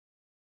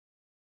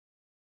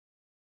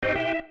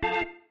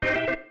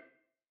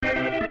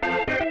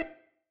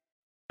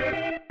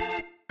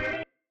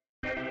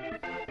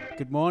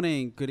Good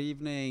morning, good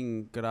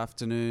evening, good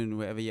afternoon,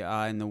 wherever you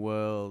are in the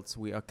world.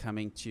 We are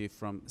coming to you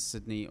from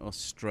Sydney,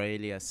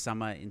 Australia.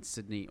 Summer in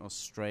Sydney,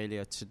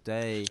 Australia.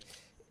 Today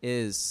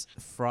is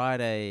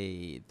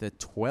Friday, the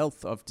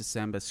 12th of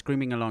December,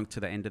 screaming along to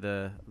the end of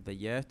the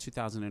year.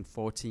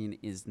 2014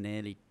 is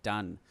nearly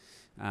done.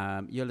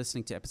 You're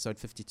listening to episode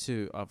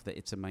 52 of the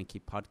It's a Monkey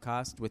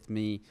podcast. With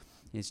me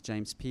is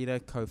James Peter,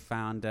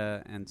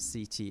 co-founder and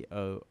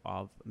CTO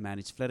of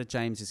Managed Flitter.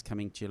 James is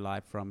coming to you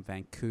live from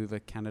Vancouver,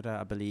 Canada.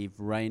 I believe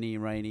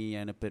rainy,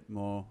 and a bit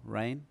more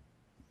rain.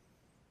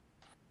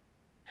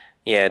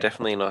 Yeah,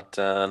 definitely not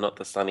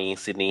the sunny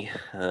Sydney.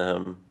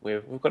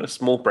 We've got a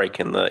small break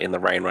in the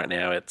rain right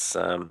now. It's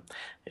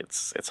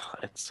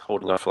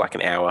holding off for like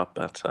an hour,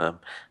 but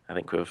I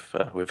think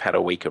we've had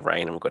a week of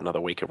rain and we've got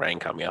another week of rain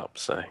coming up.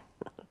 So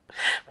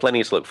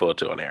plenty to look forward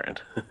to on our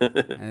end.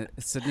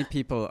 Sydney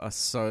people are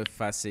so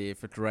fussy.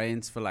 If it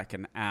rains for like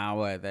an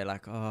hour, they're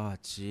like, "Oh,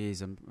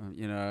 geez,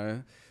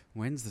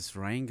 when's this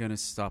rain going to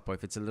stop?" Or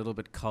if it's a little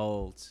bit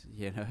cold,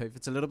 if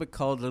it's a little bit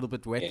cold, a little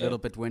bit wet, a little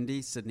bit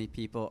windy, Sydney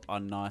people are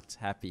not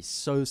happy.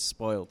 So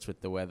spoilt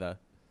with the weather.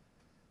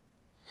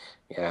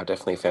 Yeah, I've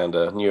definitely found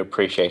a new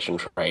appreciation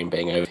for rain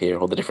being over here,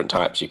 all the different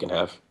types you can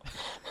have.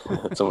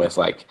 It's almost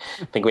like,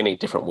 I think we need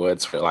different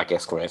words for, like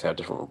Eskimos have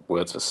different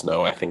words for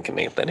snow, I think, and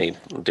they need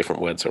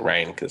different words for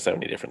rain because so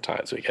many different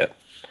types we get.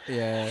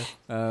 Yeah.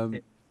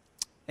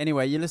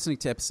 Anyway, you're listening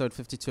to episode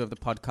 52 of the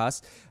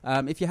podcast.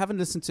 If you haven't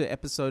listened to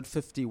episode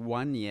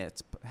 51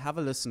 yet, have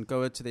a listen.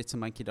 Go to the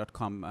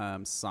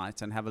itsamonkey.com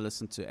site and have a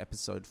listen to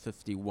episode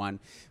 51.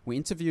 We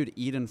interviewed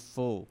Eden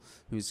Full,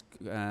 who's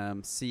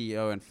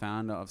CEO and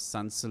founder of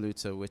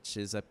SunSaluter, which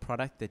is a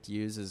product that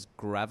uses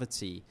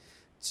gravity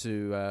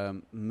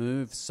to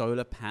move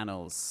solar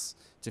panels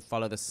to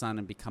follow the sun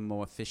and become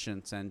more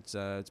efficient. And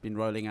it's been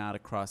rolling out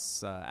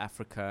across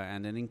Africa,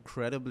 and an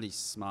incredibly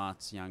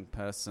smart young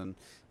person,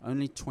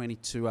 only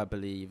 22, I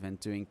believe, and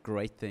doing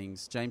great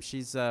things. James,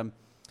 she's a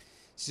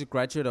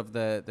graduate of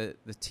the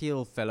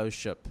Thiel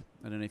Fellowship.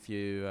 I don't know if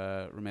you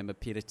remember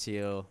Peter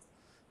Thiel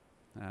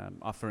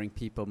offering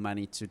people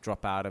money to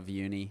drop out of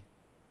uni.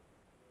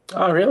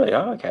 Oh, really?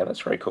 Oh, okay.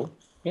 That's very cool.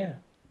 Yeah.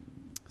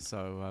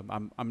 So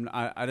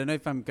I don't know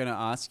if I'm going to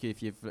ask you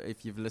if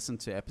you've listened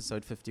to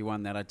episode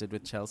 51 that I did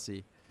with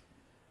Chelsea.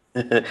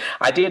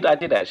 I did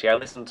actually. I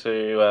listened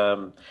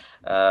to.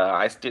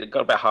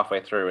 Got about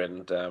halfway through,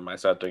 and I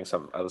started doing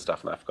some other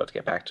stuff, and I forgot to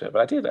get back to it.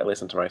 But I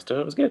listened to most of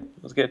it. It was good.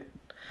 It was good.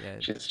 Yeah.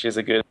 She's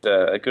a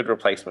good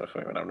replacement for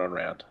me when I'm not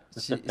around.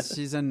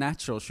 She's a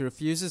natural. She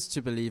refuses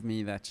to believe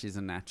me that she's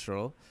a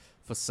natural.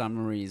 For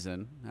some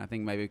reason, I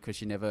think maybe because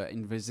she never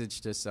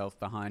envisaged herself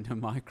behind her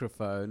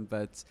microphone.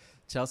 But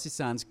Chelsea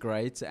sounds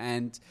great,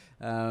 and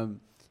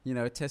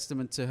a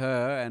testament to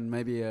her, and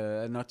maybe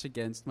a notch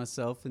against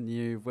myself and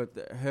you. With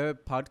her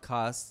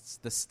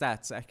podcasts, the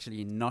stats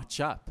actually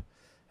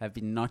have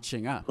been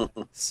notching up.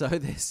 So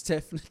there's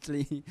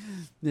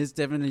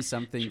definitely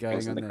something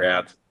going on the there.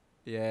 Crowd.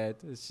 Yeah,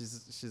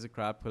 she's a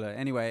crowd puller.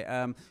 Anyway,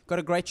 got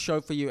a great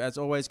show for you. As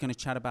always, going to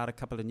chat about a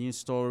couple of news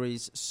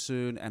stories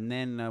soon. And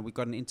then we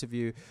got an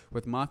interview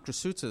with Mark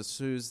Rasutis,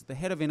 who's the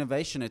head of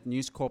innovation at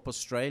News Corp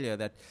Australia,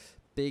 that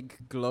big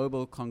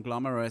global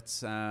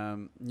conglomerate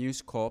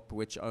News Corp,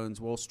 which owns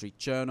Wall Street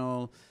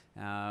Journal,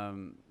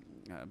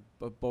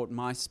 bought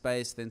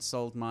MySpace, then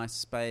sold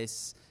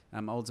MySpace,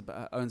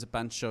 owns a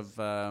bunch of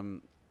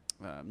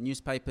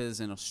newspapers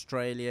in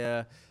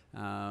Australia.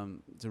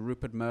 The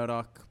Rupert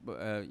Murdoch,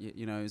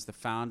 is the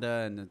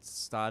founder, and it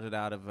started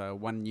out of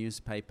one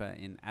newspaper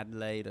in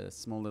Adelaide, a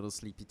small little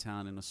sleepy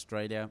town in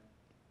Australia.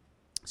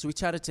 So we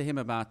chatted to him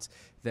about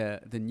the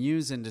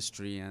news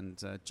industry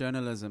and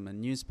journalism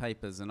and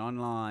newspapers and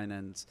online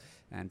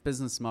and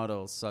business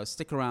models. So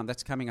stick around.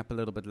 That's coming up a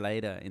little bit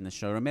later in the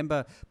show.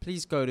 Remember,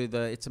 please go to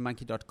the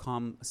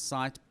itsamonkey.com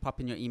site, pop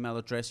in your email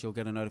address. You'll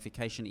get a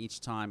notification each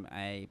time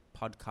a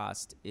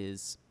podcast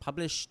is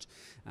published.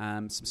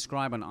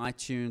 Subscribe on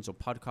iTunes or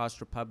Podcast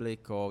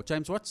Republic. Or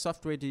James, what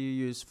software do you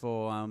use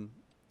for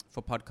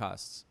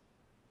podcasts?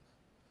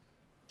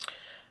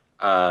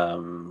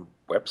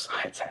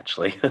 Websites,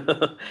 actually.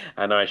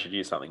 I know I should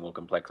use something more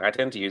complex. I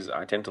tend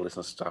to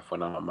listen to stuff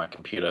when I'm on my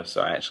computer,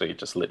 so I actually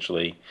just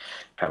literally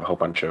have a whole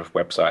bunch of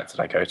websites that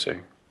I go to.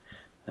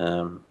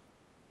 So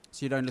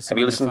you don't listen? Have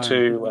you listened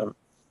to?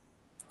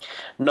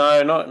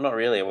 No, not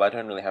really. Well, I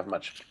don't really have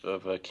much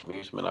of a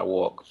commute. I mean, I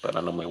walk, but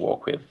I normally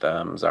walk with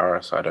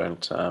Zara, so I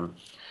don't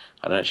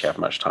actually have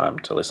much time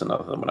to listen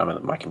other than when I'm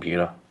at my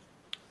computer.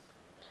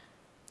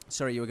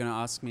 Sorry, you were going to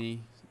ask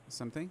me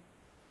something?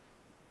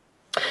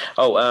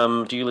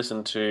 Oh, do you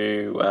listen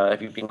to?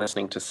 Have you been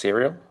listening to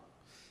Serial?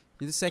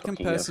 You're the second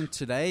person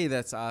today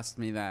that's asked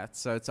me that,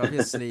 so it's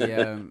obviously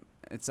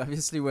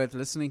worth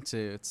listening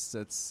to. It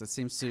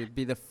seems to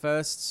be the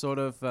first sort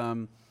of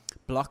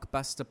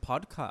blockbuster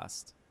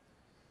podcast.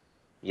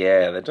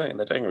 Yeah, they're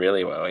doing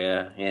really well.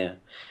 Yeah.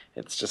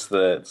 It's just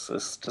like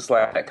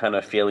that kind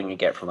of feeling you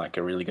get from like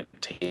a really good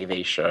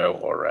TV show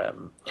or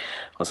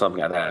something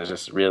like that.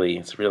 It's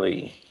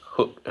really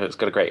hook. It's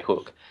got a great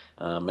hook.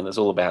 And it's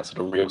all about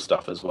sort of real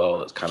stuff as well.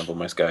 That's kind of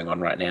almost going on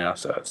right now.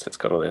 So it's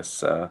got all this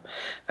that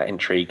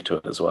intrigue to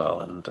it as well,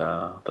 and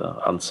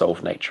the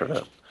unsolved nature of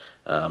it.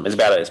 It's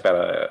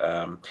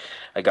about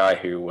a guy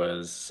who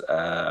was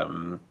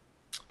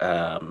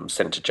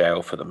sent to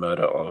jail for the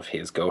murder of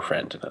his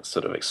girlfriend, and it's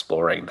sort of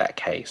exploring that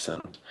case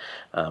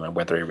and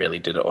whether he really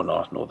did it or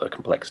not, and all the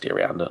complexity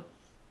around it.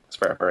 It's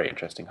very, very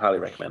interesting. Highly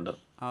recommend it.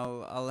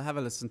 I'll have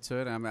a listen to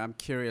it. I'm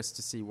curious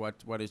to see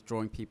what is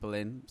drawing people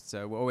in.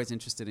 So we're always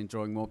interested in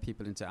drawing more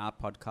people into our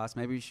podcast.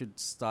 Maybe we should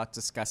start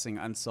discussing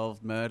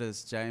unsolved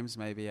murders, James.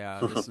 Maybe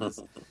our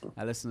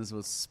listeners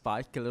will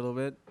spike a little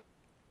bit.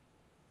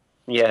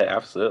 Yeah,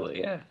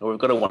 absolutely. Yeah, well, we've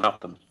got to one up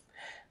them.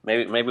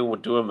 Maybe we'll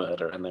do a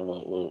murder and then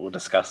we'll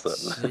discuss it.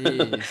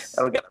 Jeez.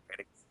 That'll get them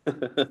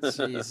ready.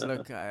 Jeez,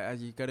 look,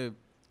 you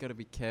got to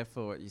be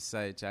careful what you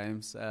say,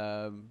 James.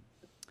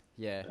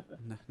 Yeah,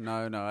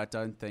 no, I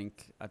don't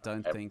think.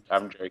 I'm joking.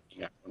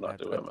 I will not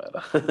do a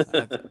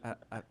murder.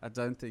 I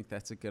don't think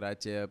that's a good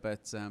idea.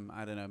 But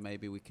I don't know.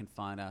 Maybe we can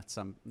find out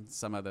some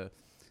other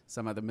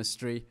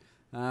mystery.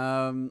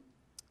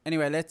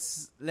 Anyway,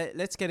 let's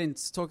get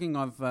into talking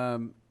of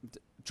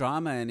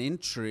drama and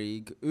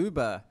intrigue.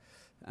 Uber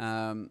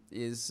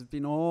is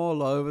been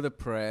all over the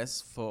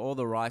press for all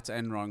the right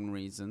and wrong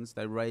reasons.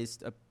 They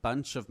raised a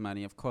bunch of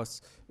money. Of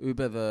course,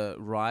 Uber, the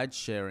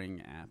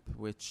ride-sharing app,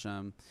 which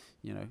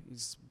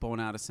is born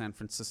out of San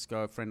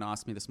Francisco. A friend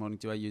asked me this morning,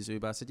 do I use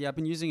Uber? I said, yeah, I've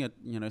been using it,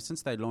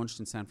 since they launched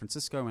in San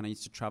Francisco when I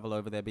used to travel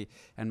over there.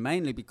 And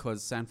mainly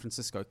because San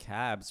Francisco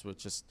cabs were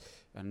just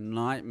a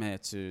nightmare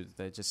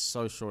they're just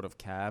so short of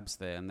cabs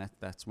there. And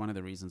that's one of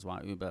the reasons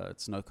why Uber,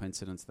 it's no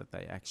coincidence that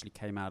they actually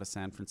came out of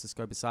San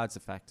Francisco, besides the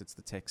fact it's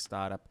the tech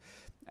startup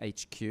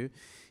HQ.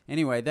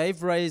 Anyway,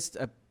 they've raised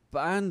a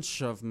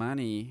bunch of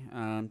money.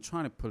 I'm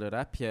trying to pull it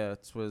up here.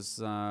 It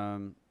was...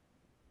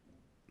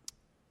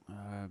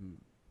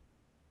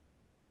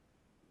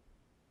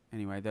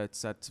 Anyway,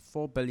 that's at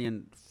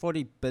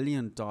 $40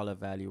 billion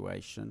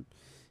valuation,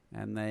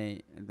 and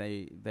they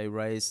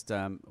raised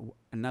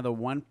another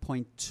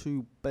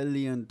 $1.2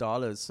 billion.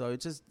 So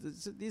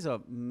these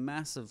are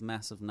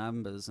massive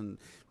numbers, and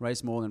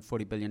raised more than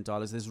 $40 billion.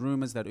 There's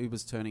rumors that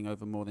Uber's turning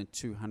over more than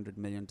 $200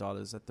 million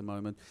at the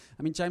moment.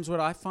 I mean, James,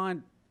 what I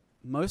find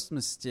most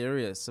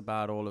mysterious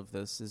about all of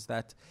this is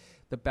that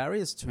the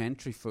barriers to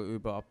entry for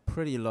Uber are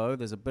pretty low.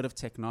 There's a bit of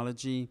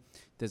technology.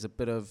 There's a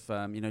bit of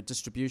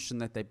distribution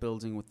that they're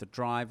building with the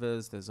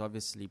drivers. There's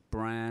obviously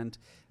brand.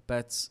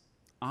 But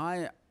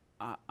I'm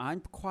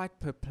quite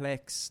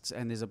perplexed,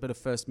 and there's a bit of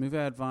first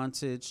mover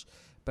advantage.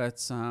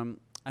 But I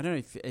don't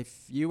know,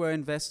 if you were an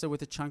investor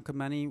with a chunk of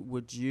money,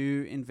 would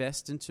you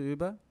invest into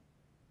Uber?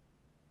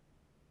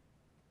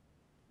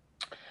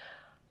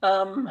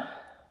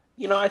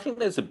 I think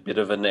there's a bit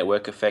of a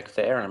network effect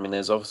there. I mean,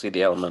 there's obviously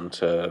the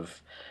element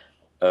of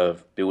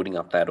building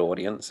up that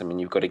audience. I mean,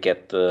 you've got to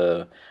get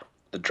the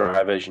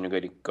drivers, you've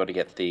got to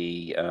get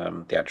the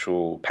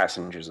actual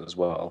passengers as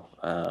well,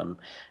 and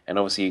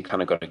obviously you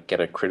kind of got to get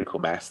a critical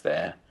mass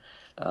there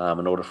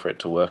in order for it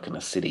to work in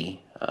a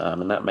city,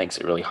 and that makes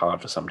it really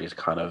hard for somebody to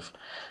kind of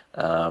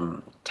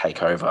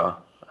take over.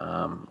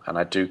 And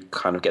I do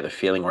kind of get the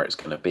feeling where it's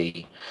going to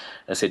be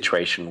a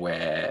situation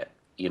where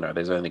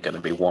there's only going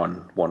to be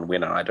one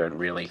winner. I don't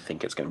really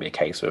think it's going to be a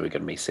case where we're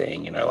going to be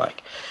seeing,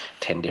 like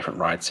 10 different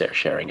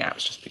ride-sharing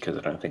apps, just because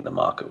I don't think the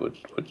market would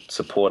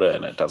support it,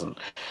 and it doesn't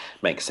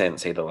make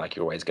sense either. Like,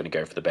 you're always going to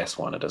go for the best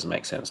one. It doesn't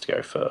make sense to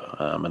go for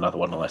another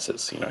one unless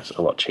it's, it's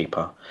a lot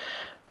cheaper.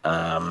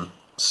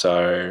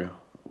 So,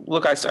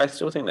 look, I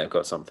still think they've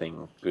got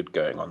something good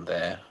going on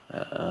there.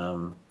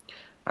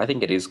 I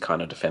think it is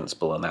kind of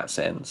defensible in that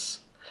sense.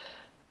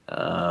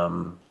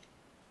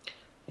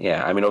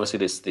 Yeah, I mean, obviously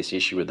this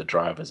issue with the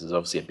drivers is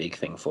obviously a big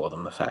thing for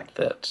them. The fact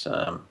that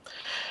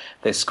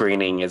their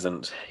screening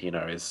isn't,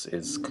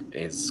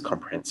 is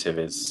comprehensive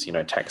as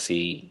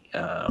taxi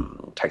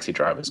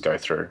drivers go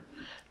through.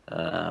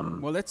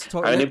 Well, let's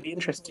talk. I mean, it'd be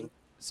interesting.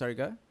 Sorry,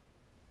 go.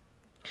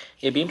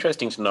 It'd be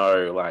interesting to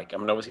know, like, I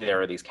mean, obviously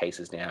there are these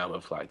cases now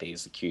of like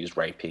these accused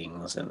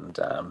rapings and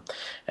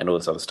all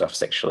this other stuff,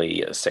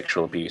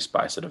 sexual abuse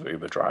by sort of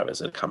Uber drivers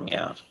that are coming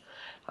out.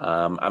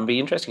 It'd be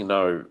interesting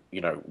to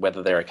know,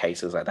 whether there are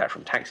cases like that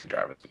from taxi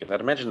drivers, because I'd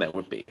imagine there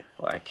would be.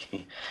 Like,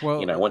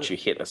 well, once you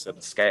hit a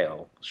certain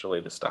scale, surely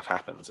this stuff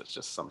happens. It's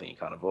just something you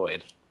can't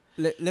avoid.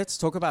 Let's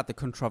talk about the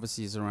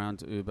controversies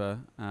around Uber.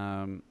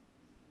 I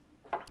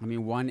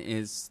mean, one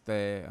is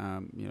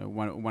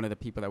one of the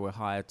people that were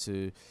hired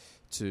to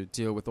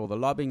deal with all the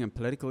lobbying and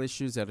political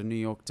issues at a New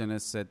York dinner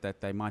said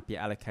that they might be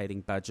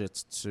allocating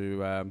budget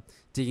to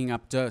digging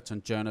up dirt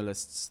on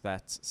journalists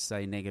that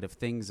say negative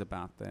things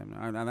about them.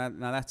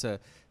 Now that's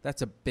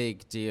a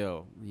big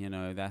deal.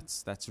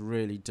 That's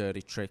really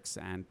dirty tricks.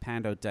 And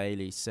Pando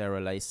Daily,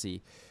 Sarah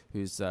Lacey,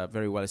 who's a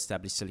very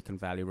well-established Silicon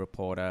Valley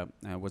reporter,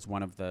 was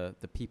one of the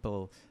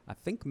people, I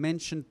think,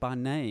 mentioned by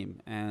name.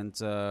 And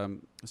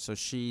so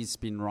she's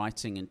been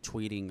writing and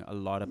tweeting a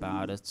lot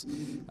about it.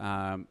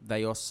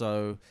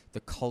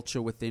 The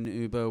culture within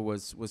Uber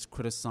was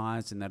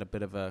criticized in that a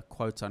bit of a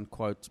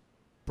quote-unquote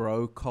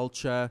bro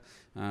culture,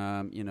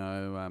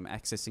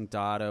 accessing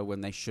data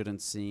when they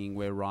shouldn't, seeing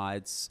where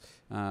rides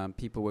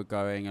people were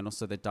going, and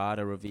also the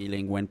data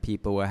revealing when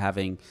people were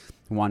having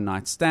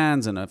one-night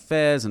stands and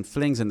affairs and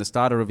flings, and this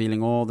data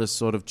revealing all this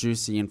sort of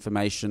juicy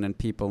information, and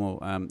people,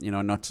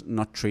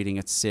 not treating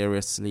it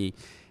seriously.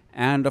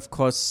 And, of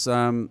course,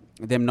 them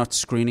not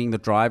screening the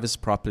drivers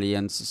properly.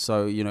 And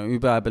so,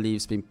 Uber, I believe,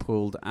 has been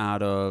pulled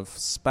out of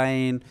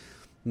Spain,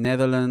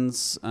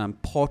 Netherlands,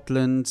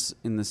 Portland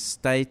in the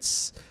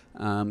States.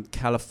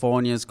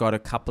 California's got a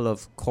couple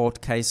of court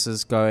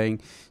cases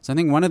going. So I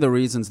think one of the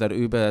reasons that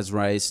Uber has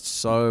raised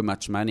so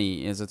much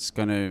money is it's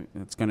going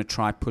to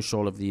try push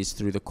all of these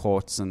through the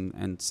courts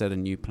and set a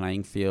new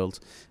playing field,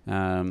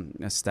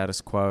 a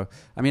status quo.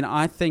 I mean,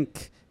 I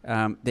think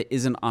there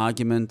is an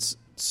argument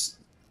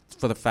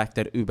for the fact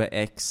that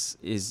UberX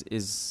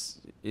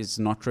is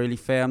not really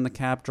fair on the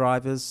cab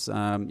drivers.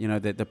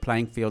 The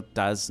playing field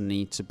does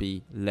need to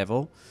be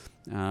level.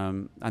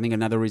 I think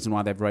another reason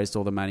why they've raised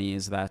all the money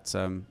is that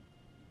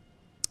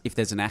if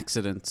there's an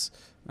accident,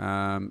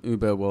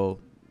 Uber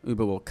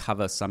will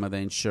cover some of the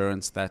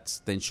insurance that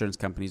the insurance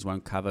companies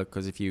won't cover.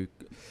 Because if you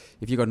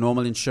got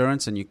normal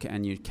insurance and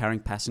you're carrying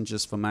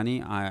passengers for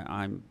money,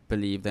 I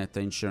believe that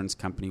the insurance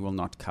company will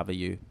not cover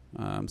you.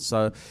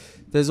 So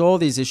there's all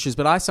these issues,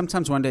 but I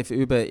sometimes wonder if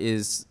Uber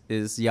is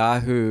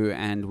Yahoo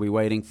and we're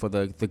waiting for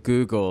the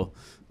Google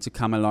to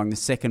come along, the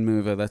second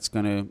mover that's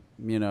going to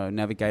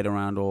navigate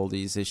around all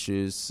these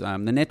issues. The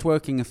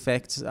networking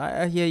effects,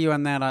 I hear you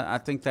on that. I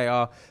think they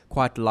are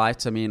quite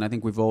light. I mean, I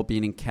think we've all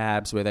been in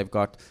cabs where they've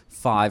got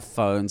 5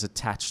 phones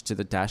attached to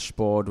the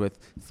dashboard with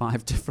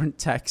 5 different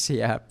taxi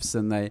apps,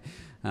 and they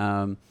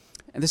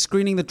and they're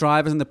screening the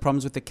drivers and the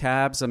problems with the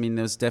cabs. I mean,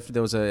 there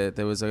was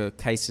a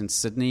case in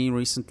Sydney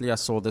recently. I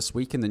saw this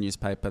week in the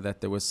newspaper that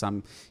there was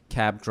some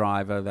cab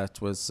driver that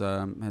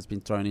has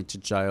been thrown into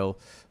jail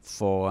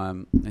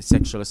for a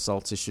sexual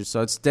assault issue.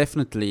 So it's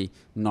definitely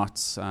not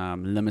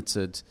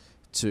limited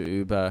to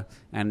Uber.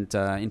 And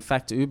in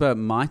fact, Uber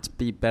might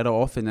be better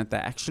off in that they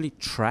actually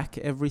track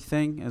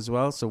everything as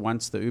well. So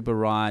once the Uber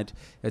ride,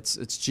 it's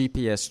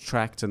GPS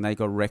tracked and they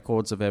got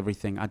records of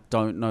everything. I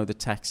don't know the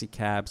taxi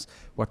cabs,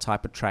 what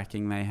type of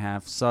tracking they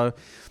have. So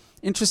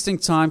interesting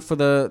time for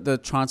the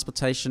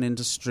transportation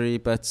industry.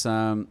 But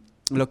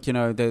look,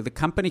 the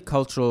company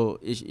cultural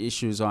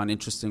issues are an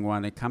interesting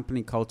one. A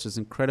company culture is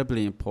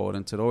incredibly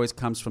important. It always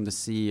comes from the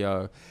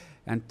CEO.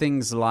 And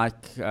things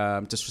like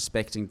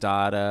disrespecting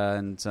data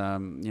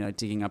and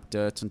digging up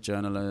dirt on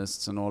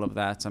journalists and all of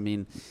that. I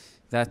mean,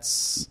 that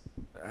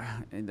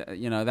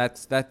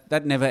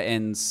never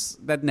ends.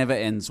 That never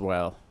ends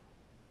well.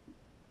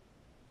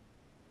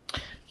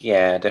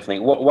 Yeah,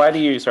 definitely. Why do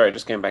you? Sorry,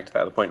 just going back to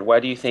that other point.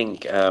 Why do you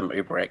think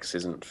UberX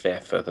isn't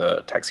fair for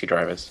the taxi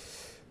drivers?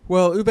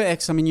 Well,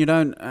 UberX, I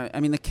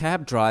mean, the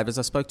cab drivers,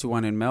 I spoke to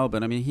one in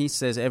Melbourne. I mean, he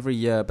says every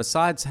year,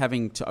 besides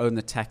having to own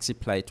the taxi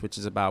plate, which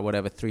is about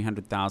whatever,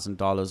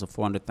 $300,000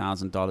 or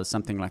 $400,000,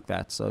 something like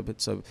that. So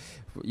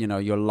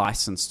your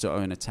license to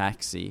own a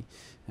taxi.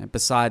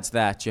 Besides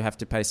that, you have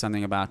to pay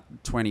something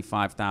about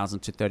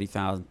 $25,000 to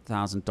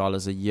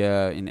 $30,000 a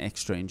year in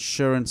extra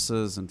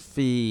insurances and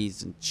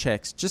fees and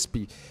checks just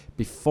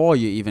before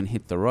you even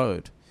hit the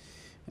road.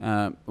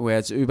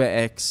 Whereas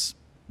UberX,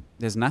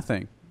 there's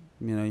nothing.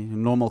 Your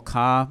normal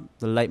car,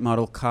 the late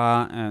model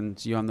car,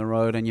 and you're on the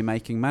road and you're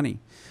making money.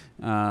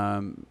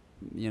 No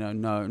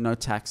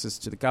taxes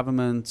to the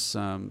government,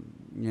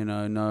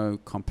 no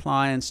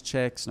compliance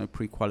checks, no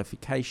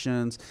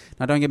pre-qualifications.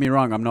 Now, don't get me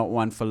wrong, I'm not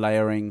one for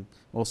layering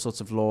all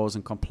sorts of laws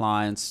and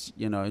compliance,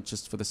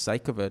 just for the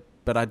sake of it.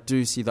 But I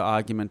do see the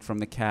argument from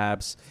the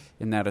cabs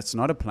in that it's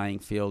not a playing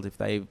field if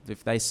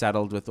they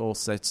saddled with all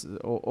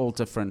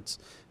different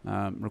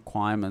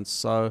requirements.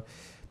 So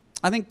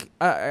I think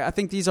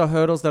these are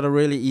hurdles that are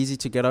really easy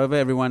to get over.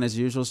 Everyone, as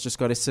usual, has just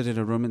got to sit in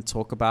a room and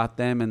talk about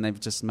them. And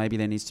maybe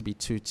there needs to be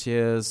 2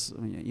 tiers,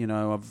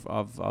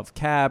 of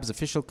cabs,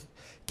 official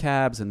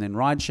cabs, and then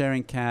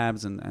ride-sharing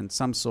cabs, and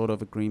some sort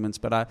of agreements.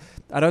 But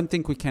I don't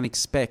think we can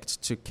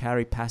expect to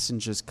carry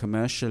passengers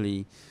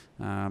commercially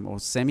or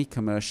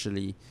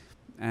semi-commercially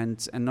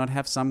and not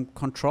have some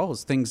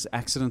controls.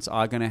 Accidents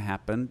are going to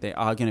happen. There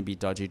are going to be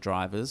dodgy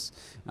drivers.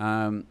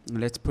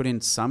 Let's put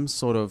in some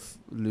sort of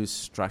loose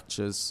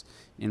structures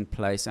in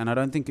place. And I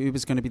don't think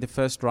Uber's going to be the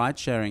first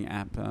ride-sharing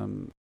app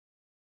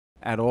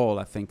at all.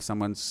 I think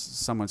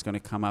someone's going to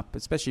come up,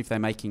 especially if they're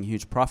making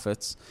huge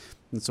profits.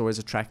 It's always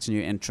attracts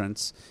new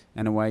entrants,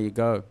 and away you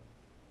go.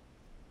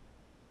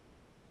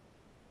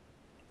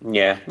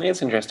 Yeah,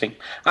 it's interesting.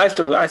 I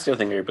still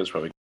think Uber's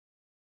probably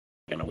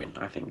going to win.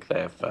 I think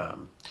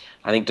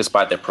I think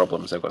despite their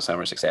problems, they've got so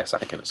much success. I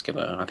think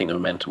the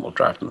momentum will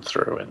drive them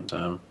through,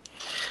 and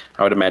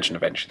I would imagine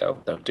eventually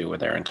they'll deal with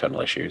their internal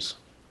issues.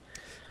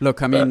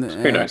 Look, I mean,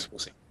 who knows? We'll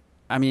see.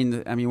 I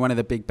mean, one of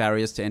the big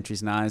barriers to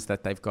entries now is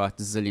that they've got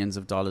zillions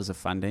of dollars of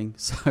funding.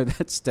 So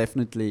that's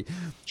definitely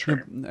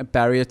a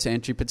barrier to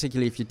entry,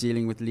 particularly if you're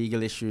dealing with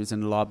legal issues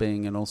and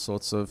lobbying and all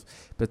sorts of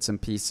bits and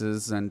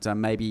pieces. And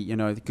maybe,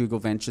 Google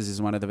Ventures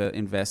is one of the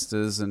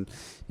investors. And,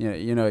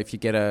 if you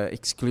get a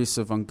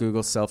exclusive on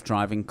Google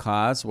self-driving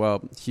cars,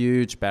 well,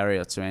 huge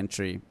barrier to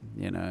entry,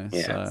 Yeah,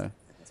 so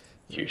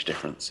huge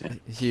difference.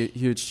 Yeah.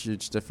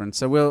 Huge difference.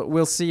 So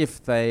we'll see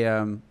if they...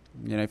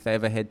 if they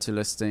ever head to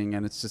listing,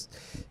 and it's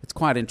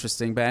quite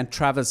interesting. But and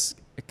Travis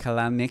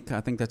Kalanick,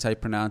 I think that's how you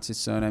pronounce his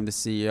surname, the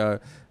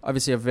CEO,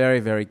 obviously a very,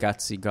 very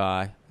gutsy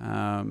guy.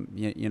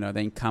 The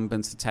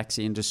incumbents, the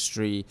taxi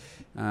industry,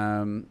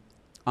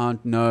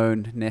 aren't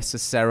known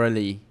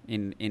necessarily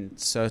in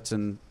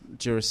certain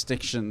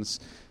jurisdictions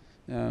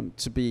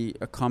to be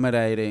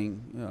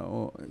accommodating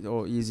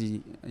or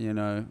easy,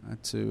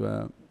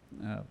 to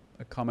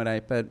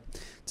accommodate. But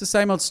it's the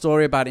same old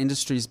story about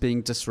industries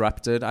being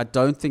disrupted. I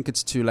don't think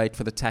it's too late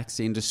for the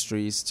taxi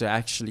industries to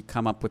actually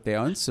come up with their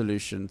own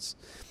solutions,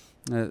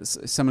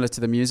 similar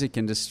to the music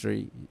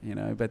industry,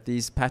 but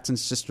these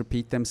patterns just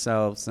repeat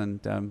themselves.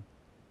 And the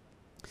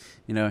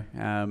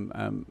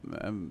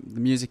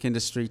music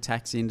industry,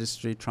 taxi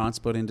industry,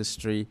 transport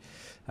industry,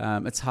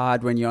 it's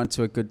hard when you're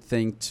onto a good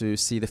thing to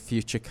see the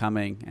future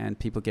coming, and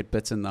people get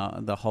bitten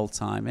the whole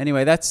time.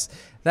 Anyway, that's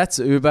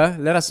Uber.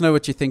 Let us know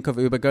what you think of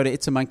Uber. Go to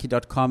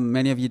itsamonkey.com.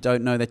 Many of you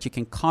don't know that you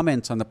can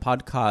comment on the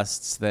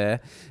podcasts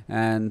there,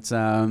 and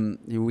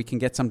we can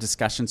get some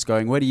discussions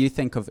going. What do you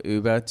think of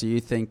Uber? Do you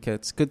think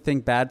it's a good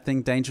thing, bad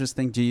thing, dangerous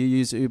thing? Do you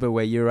use Uber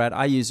where you're at?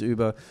 I use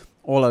Uber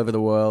all over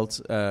the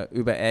world.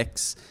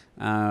 UberX,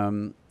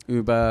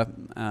 Uber,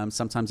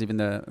 sometimes even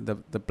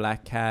the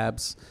black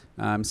cabs.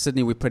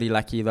 Sydney, we're pretty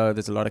lucky though.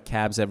 There's a lot of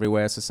cabs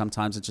everywhere, so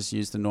sometimes I just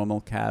use the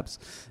normal cabs.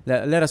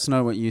 Let us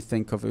know what you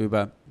think of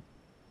Uber.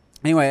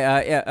 Anyway,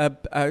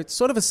 it's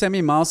sort of a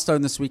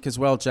semi-milestone this week as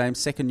well, James.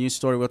 Second news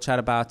story we'll chat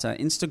about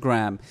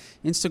Instagram.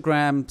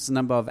 Instagram's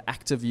number of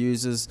active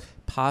users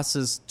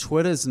passes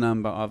Twitter's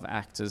number of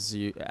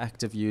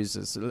active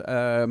users.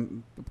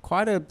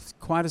 Quite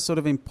a sort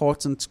of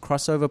important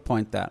crossover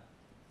point, that.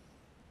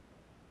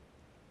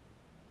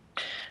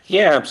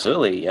 Yeah,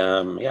 absolutely.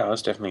 I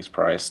was definitely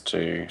surprised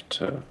to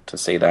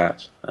see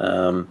that.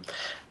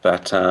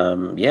 But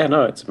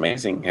it's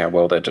amazing how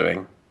well they're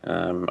doing.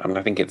 And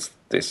I think it's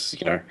this,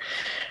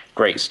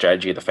 great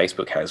strategy that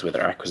Facebook has with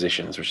their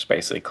acquisitions, which is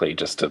basically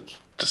just to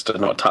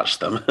not touch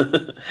them,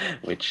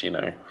 which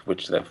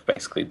they've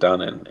basically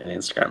done in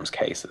Instagram's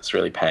case. It's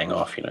really paying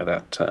off.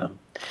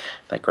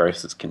 That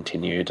growth has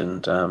continued,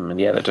 and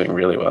they're doing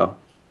really well.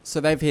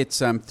 So they've hit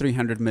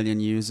 300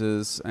 million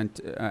users and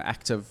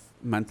active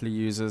monthly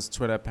users.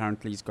 Twitter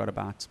apparently has got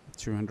about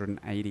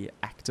 280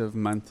 active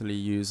monthly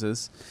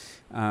users.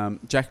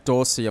 Jack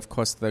Dorsey, of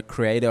course, the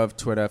creator of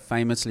Twitter,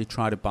 famously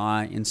tried to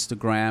buy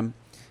Instagram.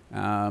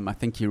 I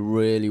think he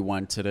really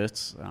wanted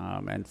it,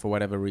 and for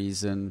whatever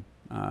reason,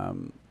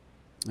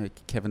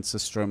 Kevin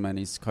Systrom and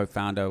his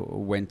co-founder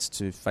went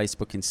to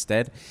Facebook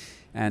instead.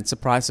 And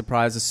surprise,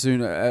 surprise, as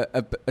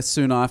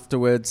soon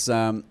afterwards,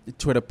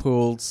 Twitter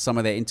pulled some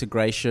of their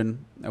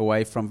integration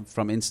away from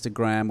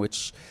Instagram,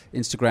 which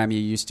Instagram, you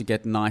used to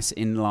get nice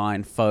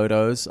inline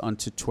photos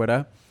onto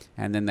Twitter,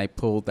 and then they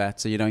pulled that,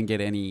 so you don't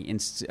get any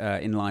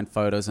inline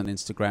photos on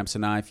Instagram. So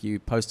now if you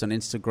post on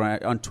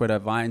Twitter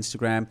via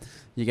Instagram,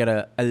 you get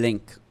a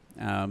link,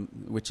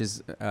 which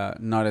is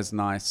not as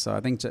nice. So I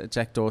think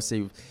Jack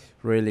Dorsey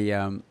really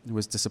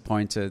was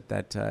disappointed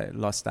that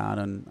lost out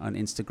on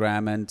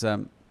Instagram.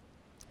 And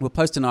we'll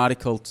post an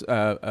article,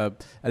 a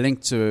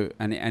link to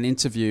an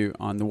interview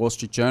on the Wall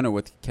Street Journal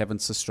with Kevin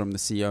Systrom, the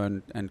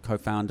CEO and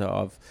co-founder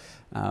of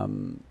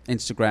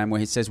Instagram, where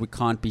he says we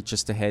can't be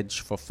just a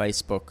hedge for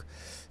Facebook.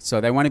 So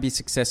they want to be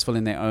successful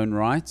in their own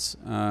right.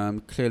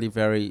 Clearly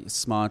very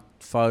smart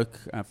folk.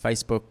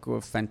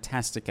 Facebook,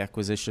 fantastic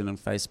acquisition on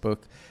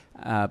Facebook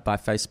by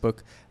Facebook.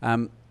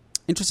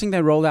 Interesting,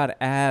 they rolled out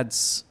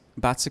ads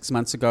about 6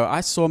 months ago.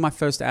 I saw my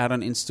first ad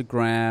on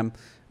Instagram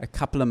a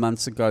couple of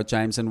months ago,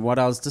 James, and what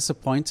I was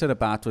disappointed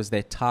about was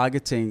their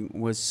targeting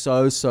was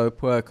so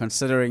poor,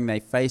 considering they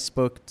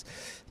Facebooked,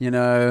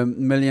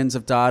 millions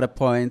of data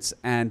points,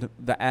 and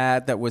the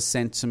ad that was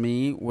sent to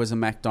me was a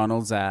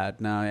McDonald's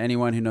ad. Now,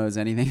 anyone who knows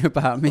anything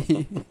about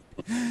me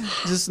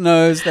just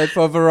knows that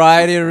for a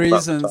variety of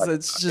reasons,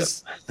 it's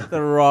just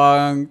the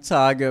wrong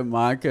target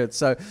market.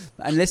 So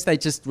unless they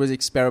just was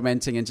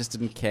experimenting and just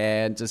didn't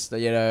care, and just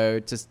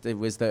it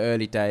was the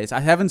early days.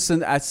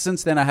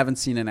 Since then I haven't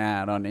seen an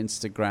ad on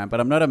Instagram,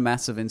 but I'm not a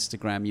massive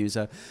Instagram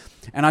user.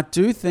 And I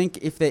do think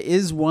if there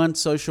is one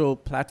social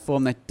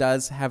platform that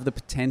does have the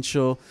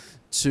potential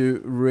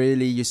to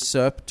really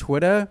usurp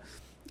Twitter,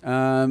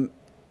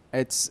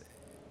 it's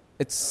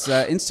it's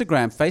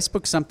Instagram.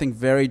 Facebook's something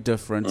very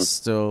different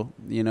still,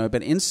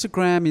 but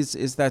Instagram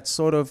is that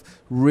sort of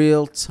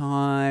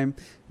real-time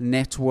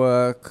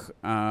network,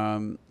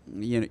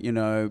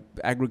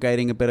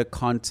 aggregating a bit of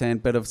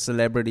content, bit of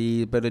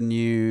celebrity, bit of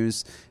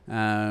news,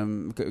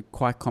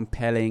 quite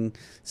compelling.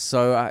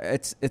 So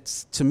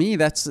it's to me,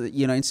 that's,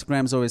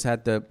 Instagram's always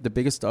had the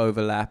biggest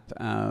overlap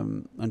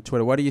on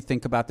Twitter. What do you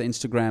think about the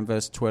Instagram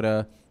versus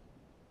Twitter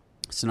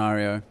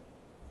scenario?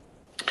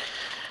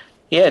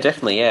 Yeah,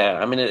 definitely. Yeah,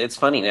 I mean, it's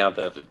funny now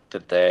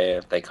that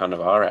they kind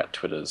of are at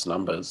Twitter's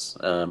numbers.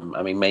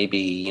 I mean,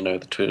 maybe the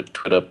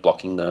Twitter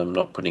blocking them,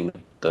 not putting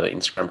the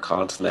Instagram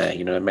cards in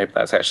there. Maybe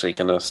that's actually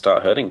going to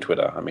start hurting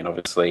Twitter. I mean,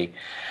 obviously,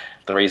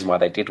 the reason why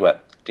they did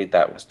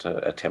that was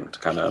to attempt to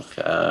kind of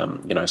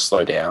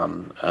slow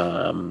down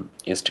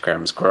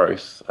Instagram's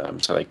growth,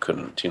 so they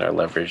couldn't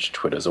leverage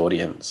Twitter's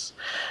audience.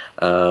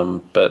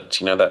 But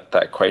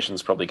that equation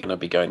is probably going to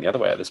be going the other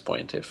way at this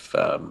point. If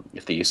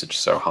the usage is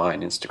so high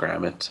in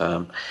Instagram,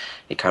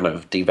 it kind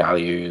of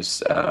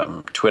devalues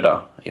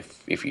Twitter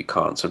if you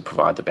can't sort of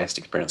provide the best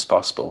experience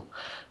possible.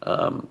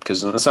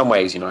 Because in some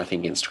ways, I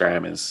think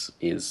Instagram is,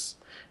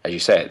 as you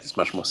said, it's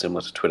much more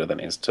similar to Twitter than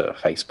it is to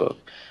Facebook.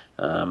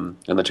 And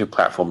the two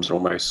platforms are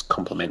almost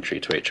complementary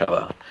to each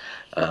other.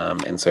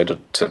 And so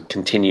to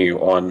continue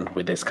on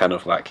with this kind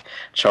of like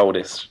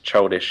childish,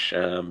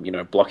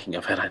 blocking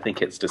of it, I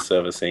think it's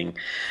disservicing,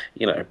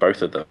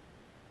 both of them.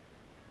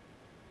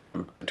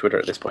 Twitter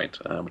at this point,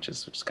 which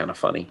is kind of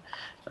funny.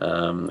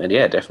 And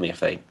yeah, definitely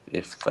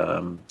if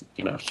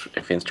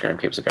Instagram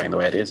keeps it going the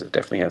way it is, it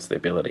definitely has the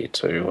ability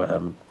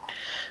to,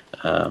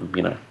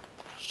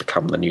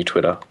 become the new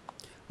Twitter.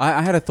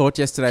 I had a thought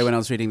yesterday when I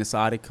was reading this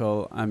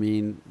article. I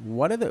mean,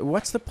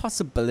 what's the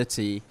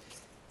possibility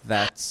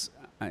that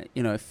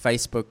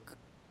Facebook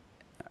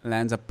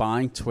lands up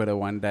buying Twitter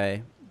one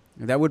day?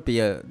 That would be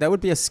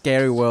a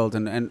scary world.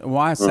 And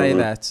why I say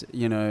that,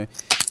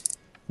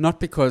 not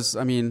because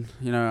I'm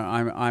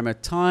a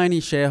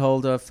tiny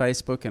shareholder of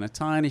Facebook and a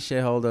tiny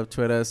shareholder of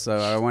Twitter, so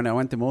I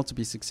want them all to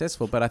be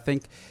successful. But I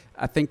think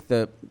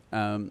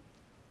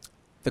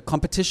the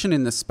competition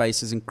in this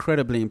space is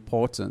incredibly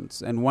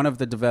important. And one of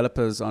the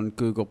developers on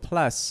Google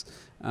Plus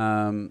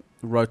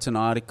wrote an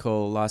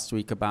article last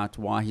week about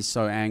why he's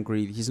so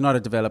angry. He's not a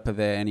developer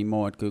there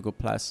anymore at Google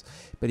Plus,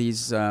 but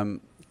he's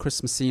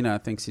Chris Messina, I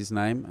think's his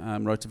name,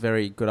 wrote a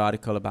very good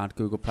article about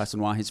Google Plus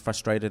and why he's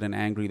frustrated and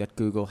angry that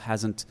Google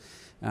hasn't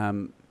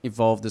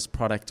evolved this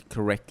product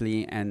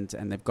correctly, and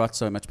they've got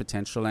so much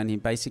potential. And he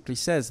basically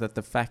says that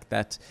the fact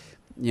that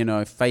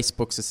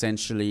Facebook's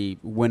essentially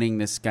winning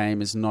this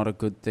game is not a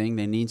good thing.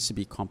 There needs to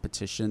be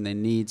competition. There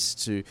needs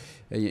to,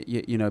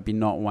 be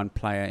not one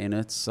player in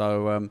it.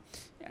 So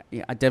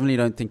I definitely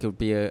don't think it would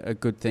be a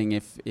good thing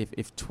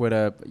if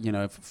Twitter,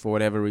 for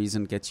whatever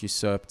reason, gets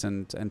usurped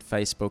and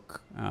Facebook,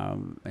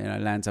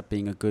 lands up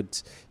being a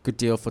good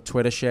deal for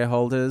Twitter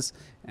shareholders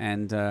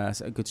and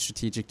a good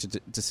strategic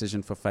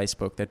decision for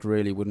Facebook. That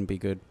really wouldn't be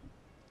good.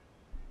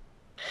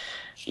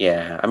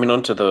 Yeah, I mean,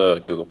 onto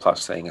the Google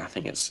Plus thing, I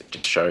think it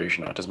just shows,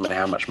 it doesn't matter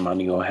how much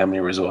money or how many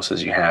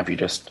resources you have, you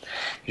just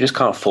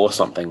can't force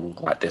something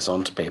like this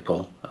onto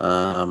people.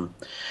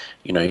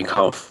 You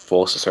can't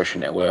force a social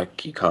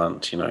network. You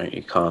can't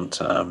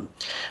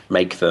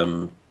make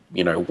them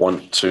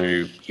want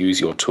to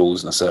use your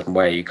tools in a certain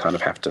way. You kind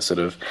of have to sort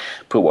of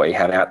put what you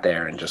have out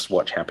there and just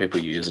watch how people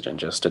use it and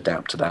just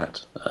adapt to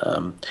that.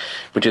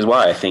 Which is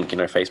why I think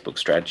Facebook's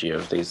strategy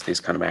of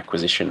these kind of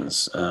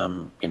acquisitions,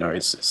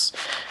 is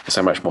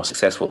so much more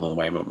successful than the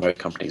way most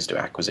companies do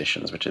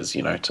acquisitions, which is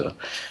to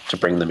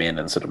bring them in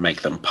and sort of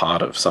make them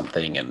part of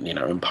something and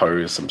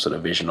impose some sort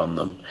of vision on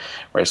them.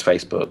 Whereas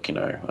Facebook,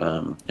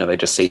 they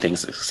just see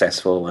things as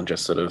successful and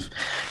just sort of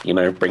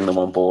bring them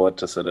on board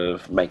to sort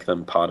of make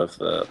them part of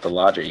the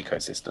larger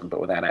ecosystem,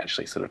 but without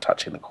actually sort of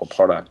touching the core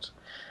product.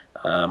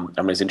 I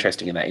mean, it's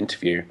interesting in that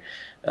interview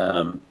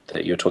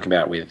that you're talking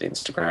about with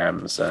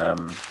Instagram's,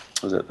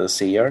 was it the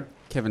CEO?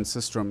 Kevin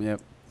Systrom,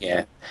 yep.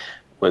 Yeah,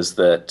 was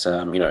that,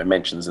 it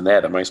mentions in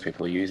there that most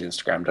people who use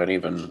Instagram don't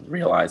even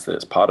realize that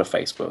it's part of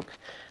Facebook.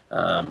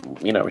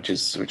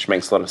 Which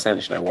makes a lot of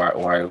sense.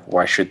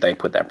 Why should they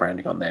put that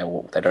branding on there?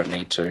 Well, they don't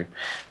need to.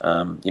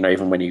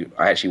 Even when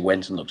I actually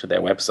went and looked at their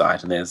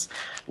website, and there's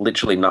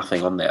literally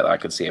nothing on there that I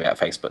could see about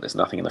Facebook. There's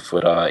nothing in the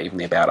footer, even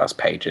the About Us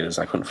pages.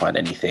 I couldn't find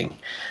anything.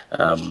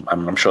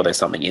 I'm sure there's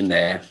something in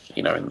there,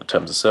 in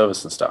terms of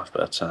service and stuff,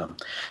 but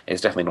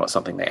it's definitely not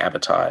something they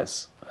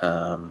advertise.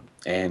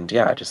 And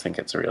yeah, I just think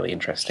it's a really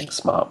interesting,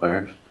 smart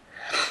move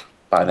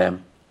by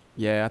them.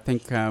 Yeah, I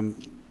think.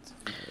 And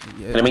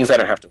it means they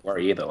don't have to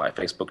worry either. Like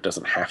Facebook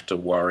doesn't have to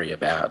worry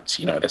about,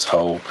 this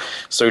whole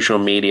social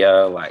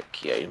media,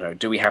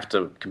 do we have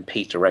to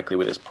compete directly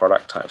with this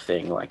product type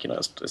thing? Like,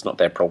 it's not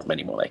their problem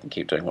anymore. They can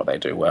keep doing what they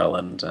do well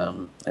and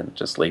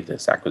just leave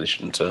this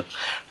acquisition to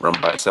run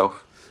by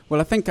itself. Well,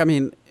 I think, at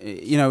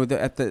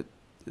the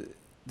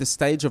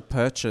stage of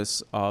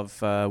purchase of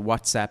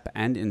WhatsApp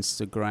and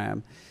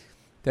Instagram,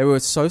 they were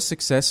so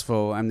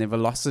successful, and their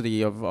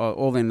velocity of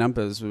all their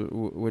numbers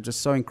were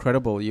just so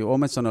incredible. You're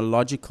almost on a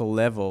logical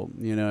level.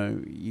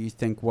 You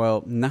think,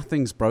 well,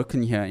 nothing's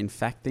broken here. In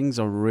fact, things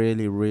are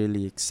really,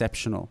 really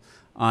exceptional.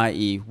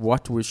 I.e.,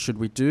 what should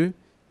we do?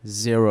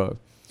 Zero.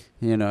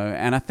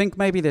 And I think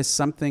maybe there's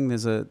some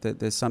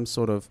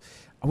sort of,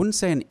 I wouldn't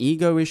say an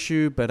ego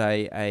issue, but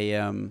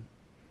there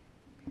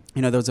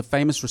was a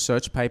famous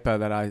research paper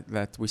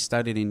that we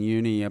studied in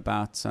uni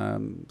about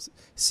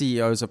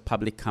CEOs of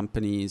public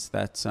companies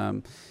that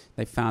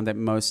they found that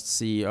most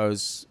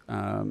CEOs,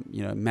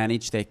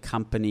 manage their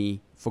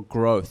company for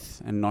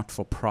growth and not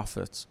for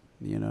profit.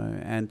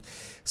 And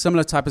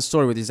similar type of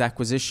story with these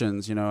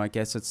acquisitions. I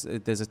guess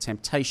there's a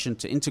temptation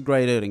to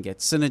integrate it and get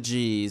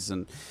synergies,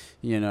 and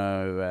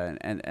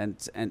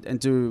and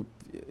do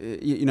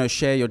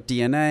share your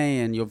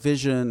DNA and your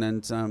vision,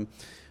 and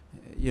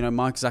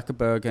Mark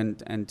Zuckerberg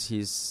and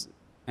his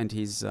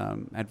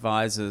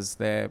advisors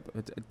there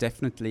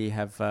definitely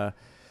have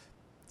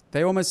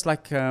they almost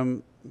like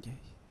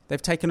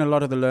they've taken a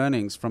lot of the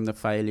learnings from the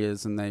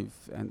failures, and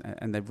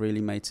they've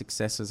really made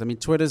successes. I mean,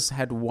 Twitter's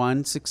had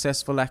one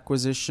successful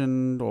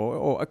acquisition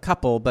or a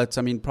couple, but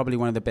I mean, probably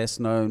one of the best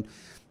known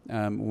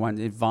one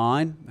is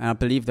Vine. And I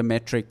believe the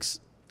metrics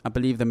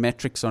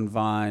on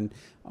Vine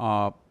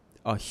are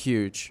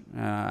huge.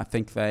 I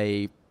think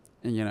they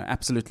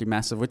absolutely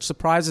massive, which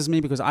surprises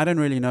me because I don't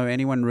really know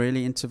anyone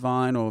really into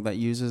Vine or that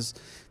uses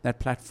that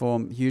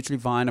platform hugely.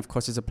 Vine, of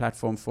course, is a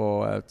platform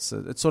for it's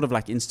sort of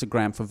like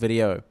Instagram for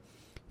video.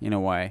 In a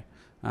way.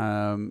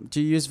 Do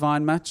you use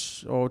Vine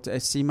much or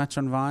see much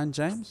on Vine,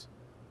 James?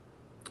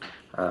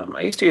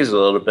 I used to use it a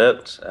little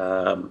bit.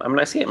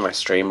 I see it in my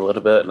stream a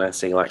little bit, and I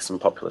see like some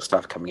popular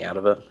stuff coming out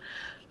of it.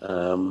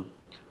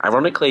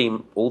 Ironically,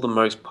 all the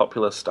most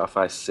popular stuff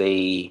I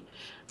see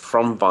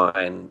from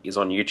Vine is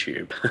on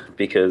YouTube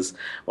because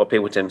what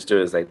people tend to do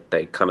is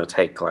they kind of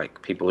take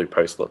like people who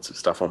post lots of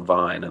stuff on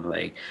Vine and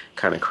they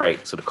kind of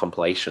create sort of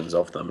compilations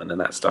of them, and then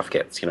that stuff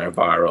gets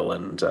viral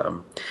and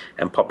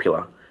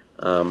popular.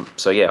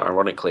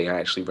 Ironically, I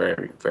actually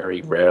very,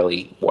 very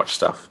rarely watch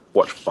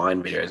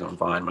Vine videos on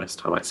Vine. Most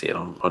of the time I see it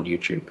on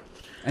YouTube.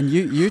 And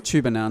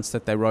YouTube announced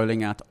that they're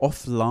rolling out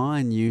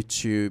offline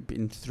YouTube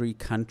in 3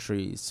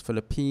 countries: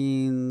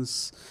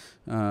 Philippines,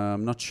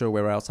 I'm not sure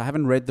where else. I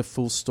haven't read the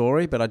full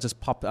story, but I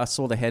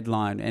saw the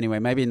headline. Anyway,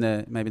 maybe in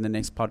the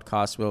next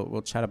podcast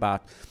we'll chat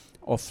about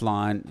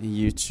offline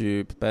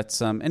YouTube.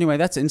 But anyway,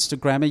 that's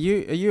Instagram.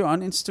 Are you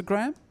on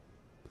Instagram?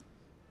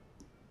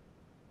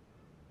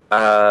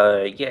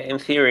 In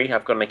theory,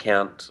 I've got an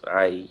account.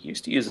 I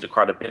used to use it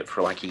quite a bit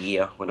for like a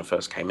year when it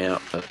first came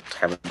out, but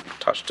haven't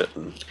touched it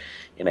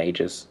in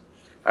ages.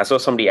 I saw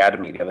somebody added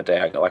me the other day.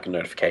 I got like a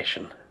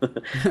notification, but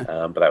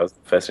that was the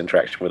first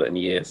interaction with it in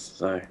years,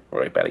 so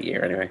probably about a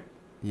year anyway.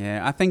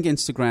 Yeah, I think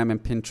Instagram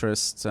and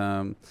Pinterest,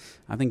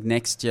 I think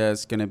next year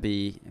is going to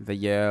be the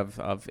year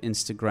of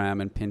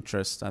Instagram and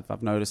Pinterest.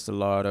 I've noticed a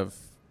lot of,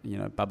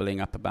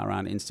 bubbling up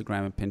around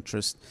Instagram and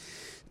Pinterest.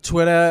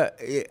 Twitter,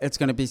 it's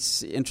going to be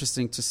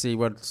interesting to see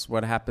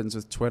what happens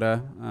with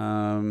Twitter.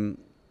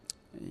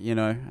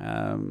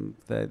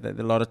 There's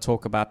a lot of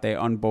talk about their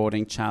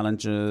onboarding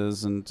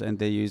challenges and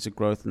their user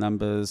growth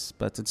numbers,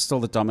 but it's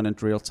still the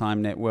dominant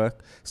real-time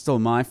network. Still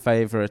my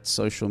favorite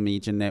social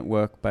media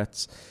network,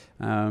 but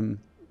I'm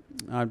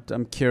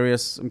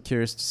curious. I'm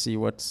curious to see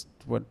what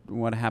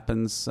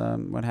happens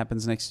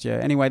next year.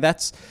 Anyway,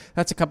 that's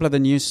a couple of the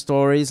news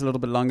stories, a little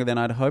bit longer than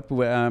I'd hoped.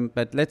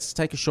 But let's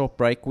take a short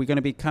break. We're going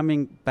to be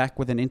coming back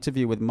with an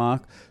interview with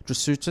Mark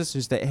Drasutis,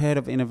 who's the head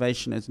of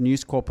innovation at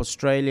News Corp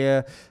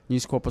Australia.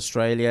 News Corp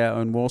Australia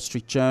own Wall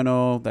Street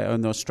Journal. They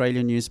own the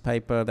Australian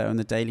newspaper. They own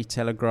the Daily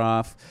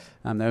Telegraph.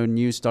 They own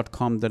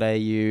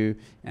news.com.au.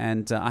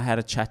 And I had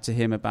a chat to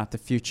him about the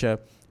future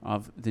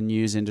of the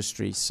news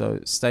industry. So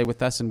stay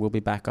with us, and we'll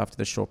be back after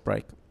the short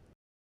break.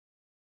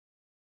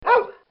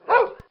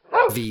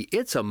 The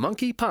It's a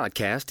Monkey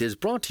podcast is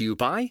brought to you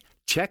by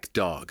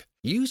CheckDog.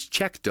 Use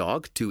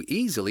CheckDog to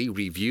easily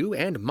review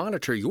and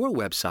monitor your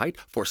website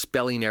for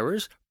spelling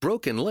errors,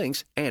 broken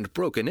links, and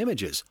broken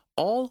images,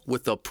 all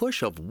with the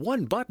push of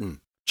one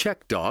button.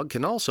 CheckDog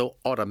can also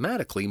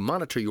automatically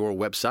monitor your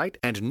website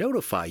and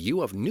notify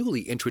you of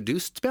newly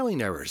introduced spelling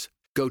errors.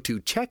 Go to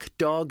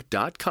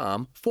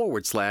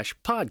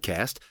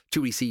checkdog.com/podcast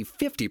to receive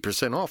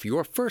 50% off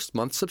your first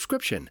month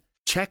subscription.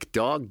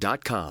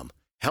 CheckDog.com.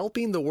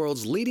 Helping the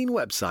world's leading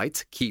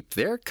websites keep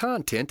their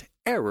content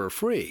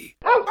error-free.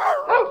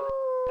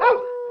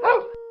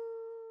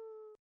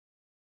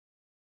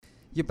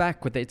 You're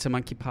back with the It's a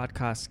Monkey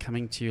podcast,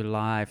 coming to you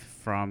live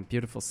from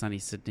beautiful sunny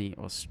Sydney,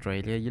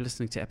 Australia. You're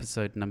listening to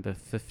episode number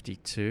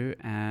 52,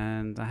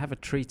 and I have a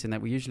treat in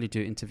that we usually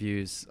do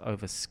interviews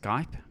over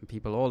Skype,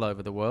 people all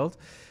over the world,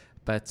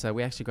 but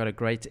we actually got a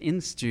great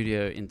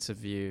in-studio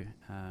interview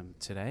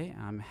today.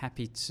 I'm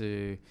happy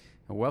to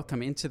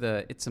welcome into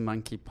the It's a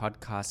Monkey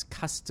podcast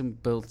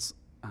custom-built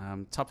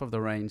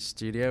top-of-the-range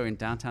studio in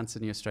downtown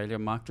Sydney, Australia,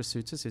 Mark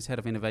Drasutis, who's head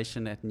of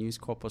innovation at News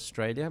Corp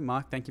Australia.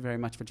 Mark, thank you very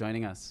much for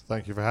joining us.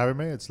 Thank you for having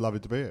me. It's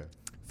lovely to be here.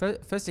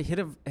 Firstly,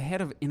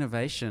 head of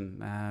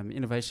innovation.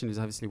 Innovation is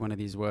obviously one of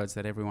these words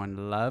that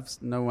everyone loves.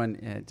 No one,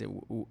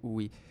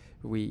 we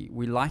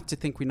like to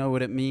think we know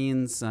what it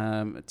means.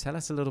 Tell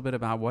us a little bit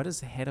about what is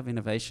the head of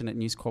innovation at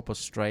News Corp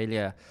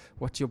Australia?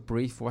 What's your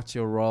brief? What's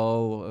your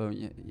role?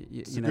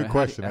 It's a good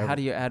question. How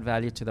do you add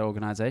value to the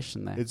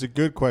organization there? It's a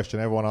good question.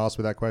 Everyone asks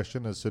me that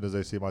question as soon as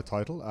they see my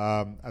title.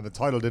 And the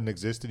title didn't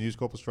exist in News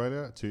Corp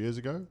Australia 2 years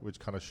ago, which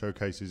kind of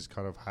showcases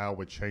kind of how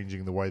we're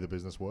changing the way the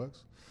business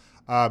works.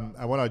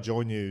 And when I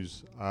joined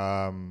News,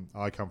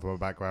 I come from a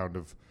background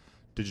of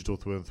digital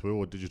through and through,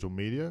 or digital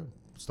media,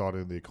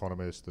 starting The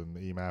Economist and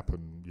EMAP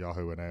and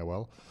Yahoo and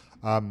AOL.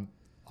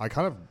 I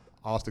kind of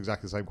asked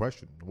exactly the same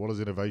question. What does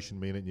innovation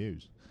mean at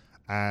News?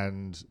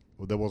 And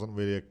there wasn't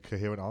really a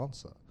coherent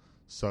answer.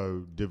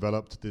 So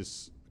developed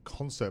this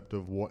concept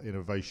of what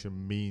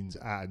innovation means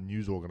at a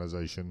news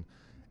organization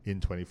in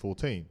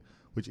 2014,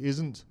 which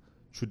isn't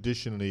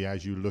traditionally,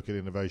 as you look at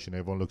innovation,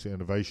 everyone looks at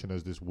innovation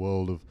as this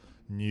world of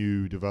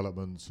new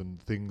developments and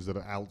things that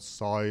are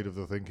outside of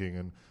the thinking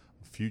and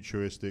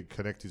futuristic,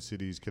 connected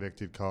cities,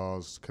 connected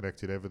cars,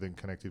 connected everything,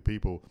 connected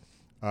people,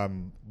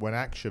 when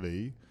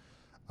actually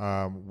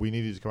we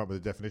needed to come up with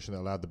a definition that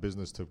allowed the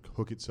business to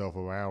hook itself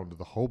around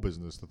the whole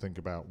business to think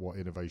about what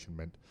innovation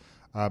meant.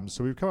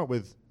 So we've come up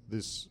with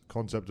this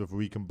concept of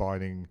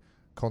recombining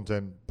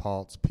content,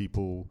 parts,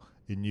 people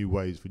in new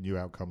ways for new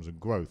outcomes and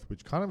growth,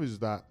 which kind of is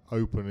that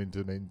open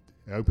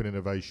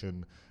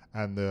innovation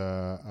and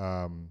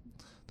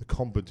the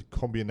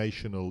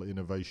combinational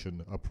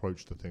innovation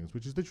approach to things,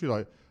 which is literally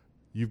like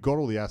you've got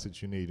all the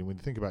assets you need. And when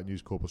you think about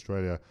News Corp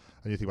Australia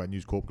and you think about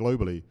News Corp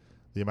globally,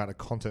 the amount of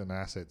content and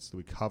assets that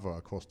we cover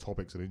across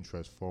topics and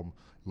interests, from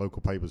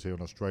local papers here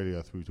in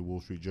Australia through to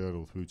Wall Street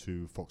Journal, through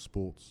to Fox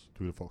Sports,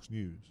 through to Fox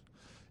News,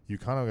 you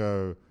kind of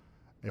go,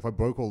 if I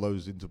broke all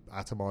those into,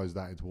 atomized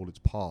that into all its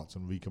parts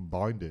and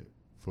recombined it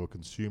for a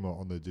consumer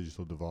on their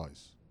digital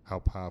device, how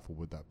powerful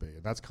would that be?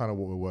 And that's kind of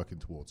what we're working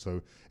towards.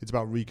 So it's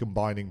about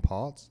recombining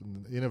parts.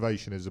 And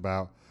innovation is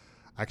about,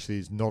 actually,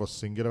 it's not a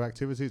singular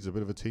activity. It's a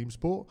bit of a team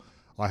sport.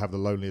 I have the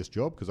loneliest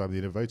job because I'm the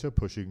innovator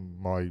pushing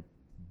my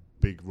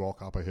big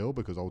rock up a hill,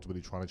 because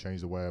ultimately trying to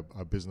change the way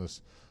a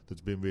business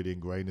that's been really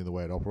ingrained in the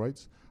way it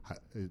operates,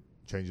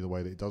 changing the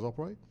way that it does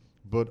operate.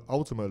 But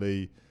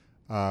ultimately,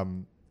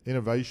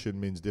 innovation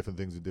means different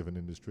things in different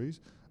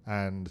industries.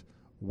 And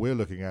we're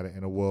looking at it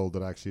in a world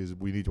that actually is,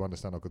 we need to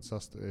understand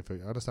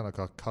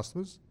our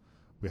customers.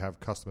 We have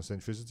customer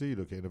centricity. You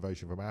look at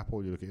innovation from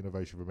Apple, you look at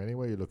innovation from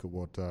anywhere, you look at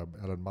what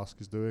Elon Musk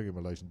is doing in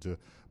relation to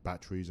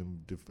batteries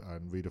and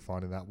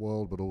redefining that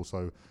world, but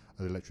also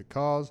electric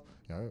cars.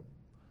 You know,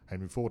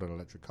 Henry Ford had an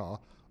electric car,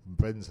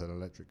 Benz had an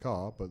electric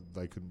car, but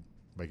they couldn't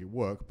make it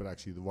work. But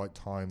actually the right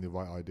time, the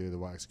right idea, the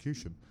right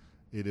execution.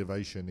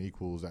 Innovation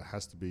equals that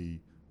has to be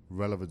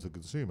relevant to the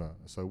consumer.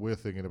 So we're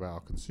thinking about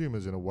our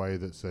consumers in a way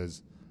that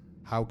says,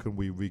 how can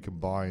we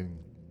recombine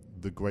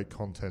the great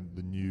content,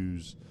 the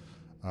news,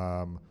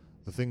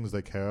 the things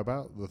they care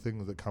about, the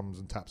things that comes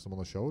and taps them on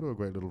the shoulder. A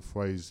great little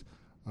phrase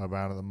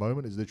around at the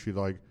moment is literally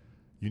like,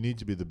 you need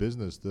to be the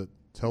business that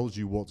tells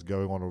you what's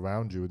going on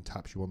around you and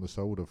taps you on the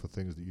shoulder for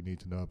things that you need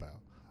to know about.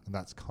 And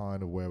that's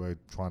kind of where we're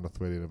trying to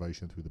thread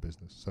innovation through the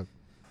business. So,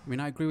 I mean,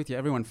 I agree with you.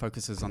 Everyone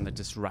focuses on the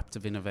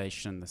disruptive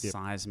innovation, the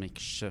seismic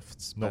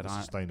shifts. Not the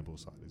sustainable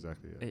side,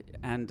 exactly. Yeah.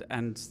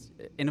 And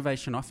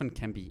innovation often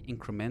can be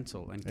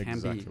incremental and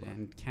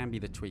can be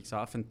the tweaks. I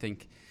often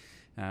think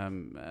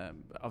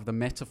of the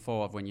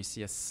metaphor of when you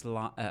see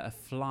a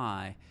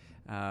fly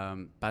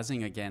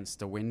buzzing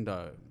against a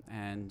window,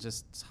 and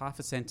just half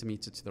a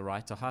centimeter to the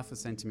right or half a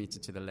centimeter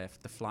to the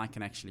left, the fly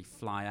can actually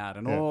fly out,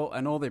 and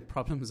all their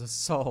problems are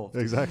solved.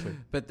 Exactly.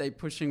 But they're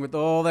pushing with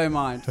all their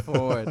might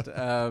forward.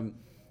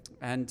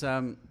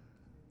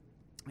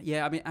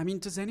 Yeah, I mean,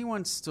 does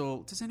anyone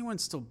still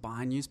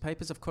buy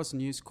newspapers? Of course,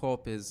 News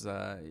Corp is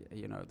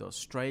the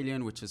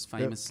Australian, which is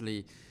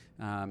famously.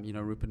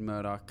 Rupert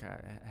Murdoch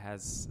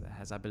has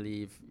I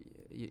believe,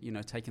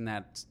 taken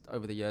that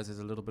over the years as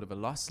a little bit of a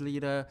loss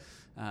leader.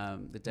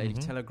 The Daily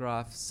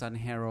Telegraph, Sun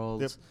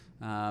Herald.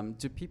 Yep.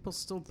 Do people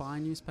still buy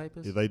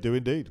newspapers? Yeah, they do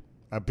indeed.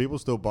 And people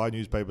still buy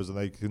newspapers, and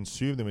they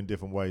consume them in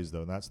different ways, though,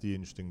 and that's the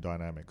interesting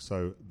dynamic.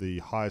 So the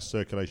highest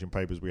circulation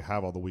papers we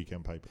have are the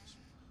weekend papers,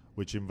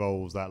 which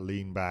involves that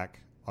lean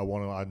back, I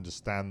want to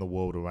understand the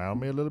world around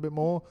me a little bit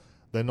more.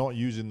 They're not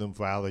using them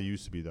for how they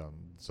used to be done.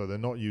 So they're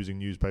not using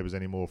newspapers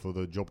anymore for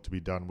the job to be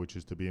done, which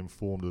is to be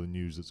informed of the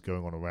news that's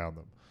going on around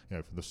them.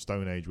 From the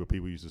Stone Age, where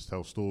people used to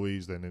tell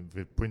stories, then in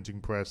the printing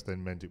press,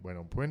 then meant it went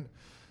on print.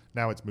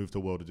 Now it's moved to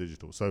a world of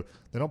digital. So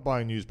they're not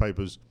buying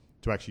newspapers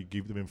to actually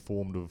keep them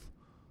informed of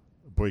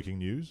breaking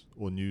news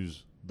or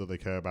news that they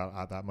care about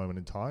at that moment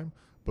in time.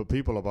 But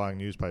people are buying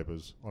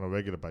newspapers on a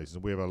regular basis.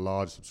 We have a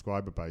large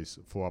subscriber base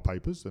for our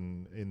papers.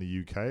 And in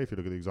the UK, if you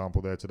look at the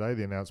example there today,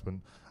 the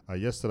announcement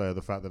yesterday of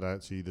the fact that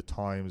actually the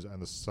Times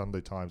and the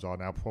Sunday Times are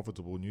now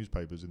profitable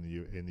newspapers in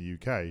the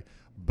UK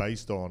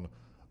based on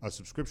a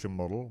subscription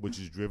model, which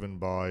is driven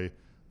by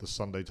the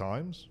Sunday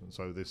Times. And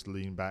so this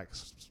lean back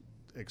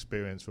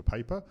experience for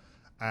paper.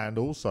 And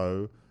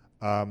also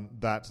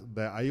that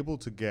they're able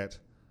to get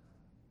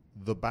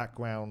the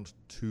background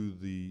to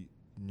the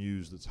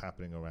news that's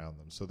happening around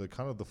them. So they're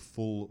kind of the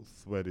full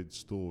threaded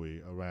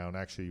story around.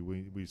 Actually,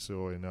 we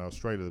saw in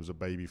Australia there was a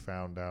baby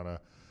found down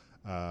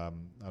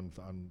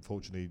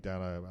unfortunately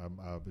down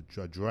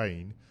a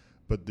drain,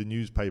 but the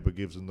newspaper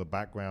gives them the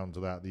background to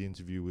that, the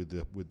interview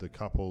with the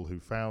couple who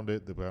found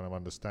it, the kind of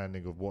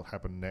understanding of what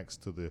happened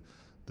next to the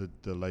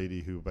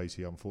lady who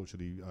basically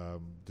unfortunately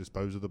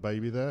disposed of the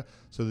baby there.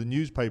 So the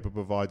newspaper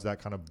provides that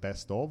kind of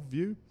best of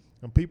view,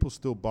 and people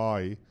still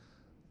buy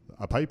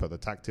a paper, the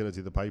tactility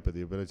of the paper,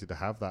 the ability to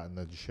have that and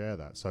then share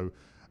that. So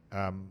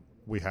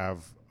we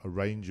have a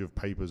range of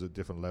papers at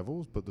different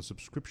levels, but the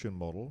subscription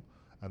model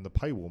and the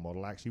paywall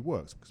model actually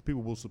works because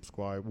people will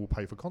subscribe, will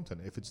pay for content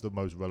if it's the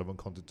most relevant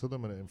content to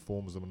them and it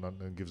informs them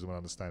and gives them an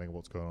understanding of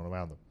what's going on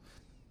around them.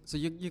 So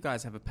you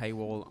guys have a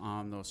paywall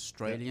on the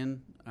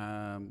Australian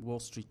Wall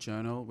Street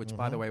Journal, which,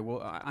 by the way,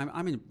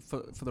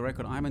 for the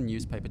record, I'm a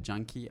newspaper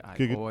junkie.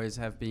 I always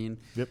have been.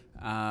 Yep.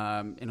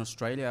 In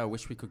Australia, I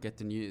wish we could get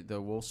the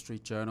Wall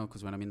Street Journal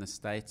because when I'm in the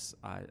States,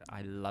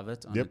 I love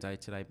it on a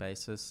day-to-day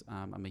basis.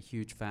 I'm a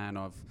huge fan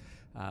of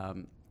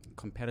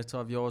competitor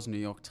of yours, New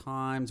York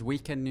Times,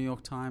 Weekend New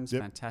York Times,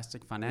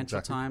 fantastic.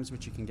 Financial Times,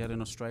 which you can get in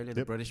Australia,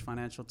 the British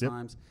Financial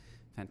Times.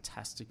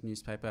 Fantastic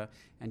newspaper.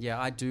 And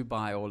I do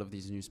buy all of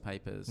these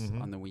newspapers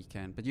on the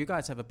weekend. But you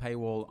guys have a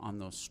paywall on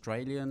the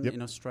Australian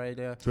in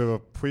Australia.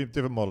 So we have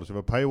different models. We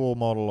have a paywall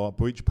model, a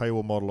breach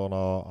paywall model on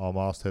our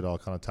masthead, our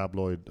kind of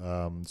tabloid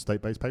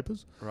state-based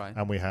papers. Right.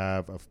 And we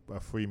have a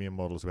freemium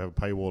model. So we have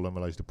a paywall in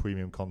relation to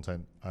premium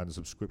content and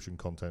subscription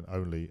content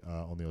only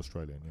on the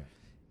Australian. Yeah.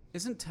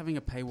 Isn't having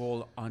a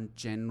paywall on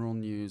general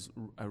news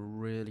a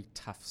really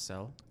tough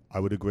sell? I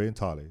would agree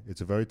entirely.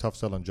 It's a very tough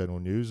sell on general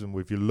news. And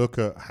if you look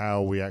at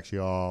how we actually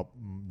are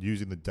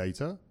using the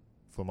data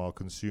from our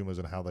consumers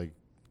and how they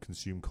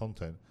consume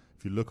content,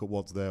 if you look at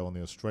what's there on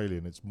the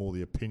Australian, it's more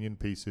the opinion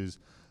pieces,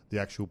 the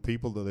actual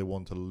people that they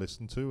want to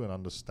listen to and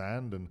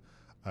understand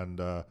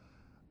and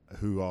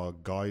who are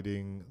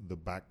guiding the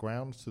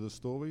background to the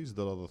stories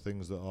that are the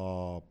things that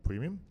are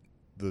premium.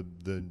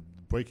 The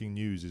breaking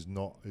news is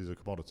a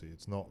commodity.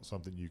 It's not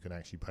something you can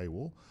actually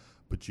paywall,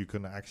 but you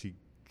can actually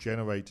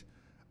generate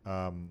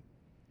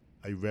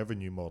a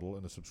revenue model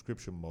and a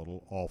subscription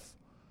model off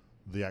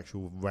the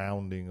actual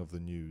rounding of the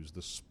news.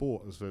 The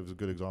sport, as a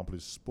good example,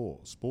 is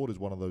sport. Sport is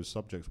one of those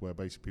subjects where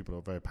basically people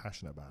are very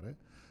passionate about it,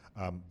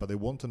 but they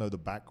want to know the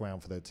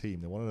background for their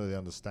team. They want to know the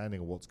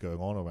understanding of what's going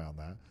on around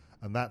that,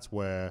 and that's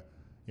where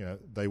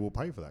they will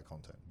pay for that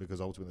content because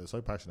ultimately they're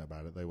so passionate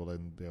about it, they will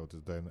then be able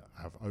to then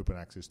have open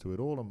access to it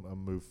all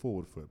and move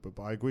forward for it.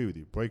 But I agree with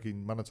you.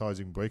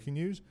 Monetizing breaking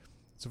news,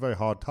 it's a very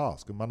hard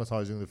task, and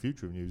monetizing the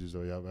future of news is a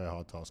very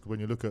hard task. When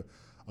you look at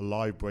a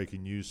live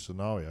breaking news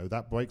scenario,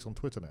 that breaks on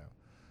Twitter now.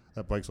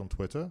 That breaks on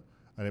Twitter,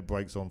 and it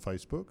breaks on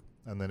Facebook,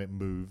 and then it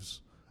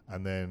moves,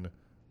 and then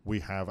we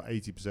have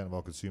 80% of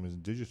our consumers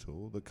in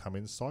digital that come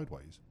in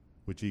sideways,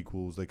 which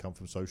equals they come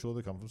from social or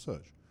they come from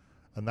search.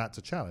 And that's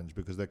a challenge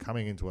because they're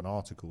coming into an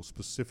article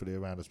specifically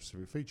around a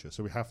specific feature.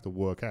 So we have to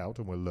work out,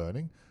 and we're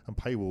learning, and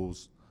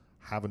paywalls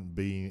haven't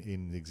been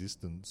in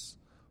existence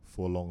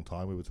for a long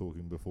time. We were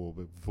talking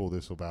before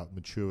this about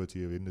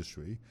maturity of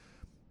industry.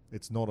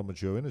 It's not a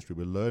mature industry.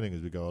 We're learning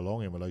as we go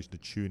along in relation to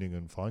tuning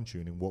and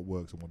fine-tuning what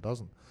works and what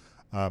doesn't.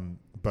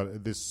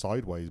 But this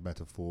sideways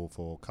metaphor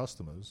for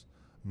customers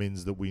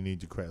means that we need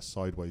to create a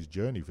sideways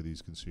journey for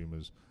these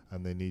consumers,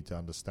 and they need to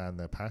understand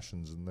their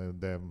passions,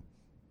 and then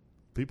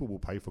people will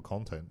pay for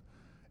content.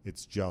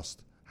 It's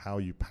just how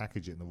you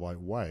package it in the right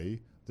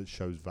way that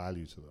shows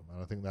value to them.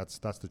 And I think that's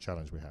the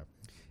challenge we have.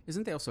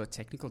 Isn't there also a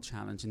technical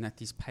challenge in that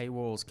these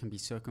paywalls can be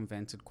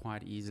circumvented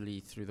quite easily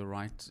through the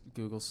right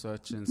Google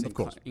search and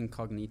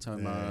incognito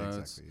mode?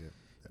 Exactly,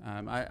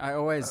 yeah. I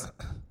always,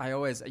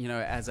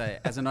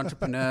 as an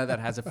entrepreneur that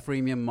has a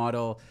freemium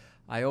model,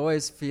 I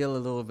always feel a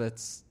little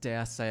bit,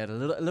 dare I say it, a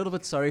little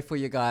bit sorry for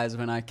you guys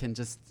when I can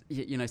just,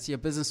 see a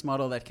business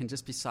model that can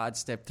just be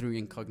sidestepped through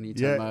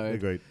incognito mode. Yeah,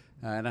 agreed.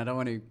 And I don't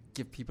want to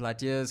give people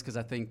ideas because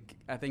I think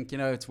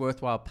it's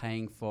worthwhile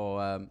paying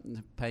for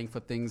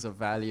things of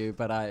value.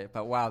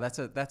 But wow, that's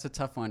a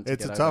tough one.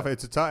 It's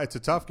a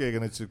tough gig,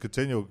 and it's a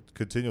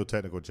continual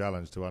technical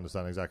challenge to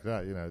understand exactly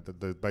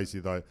that.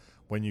 Basically, like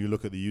when you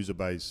look at the user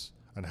base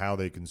and how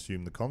they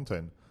consume the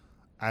content,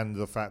 and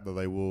the fact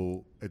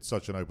that it's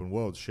such an open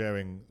world,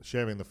 sharing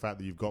the fact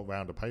that you've got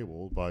round a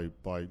paywall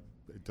by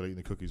deleting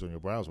the cookies on your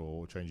browser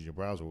or changing your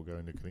browser or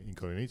going into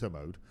incognito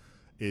mode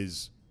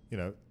is,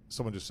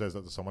 someone just says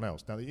that to someone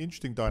else. Now, the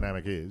interesting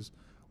dynamic is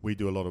we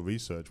do a lot of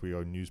research. We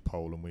own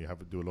Newspoll, and we have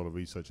to do a lot of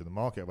research in the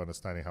market of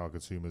understanding how our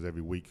consumers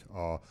every week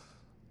are,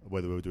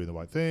 whether we're doing the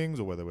right things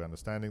or whether we're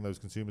understanding those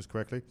consumers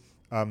correctly.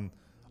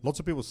 Lots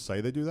of people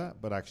say they do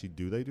that, but actually,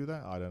 do they do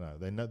that? I don't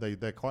know.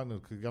 They're quite.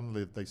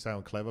 They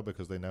sound clever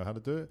because they know how to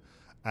do it,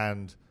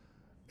 and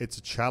it's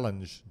a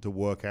challenge to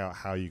work out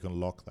how you can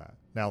lock that.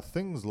 Now,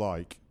 things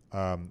like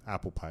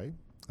Apple Pay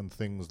and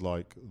things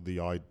like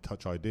the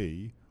Touch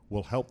ID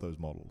will help those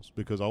models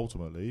because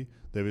ultimately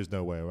there is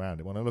no way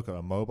around it. When I look at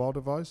a mobile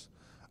device,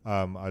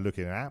 I look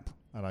in an app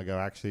and I go,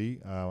 actually,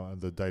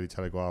 the Daily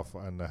Telegraph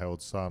and the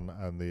Herald Sun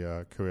and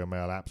the Courier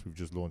Mail apps we've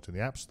just launched in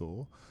the App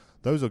Store,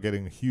 those are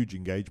getting huge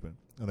engagement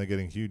and they're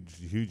getting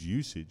huge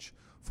usage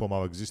from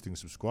our existing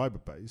subscriber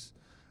base.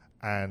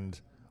 And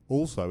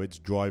also it's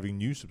driving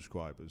new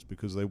subscribers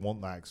because they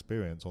want that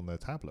experience on their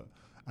tablet.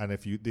 And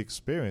if the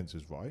experience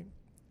is right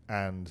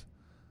and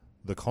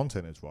the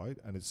content is right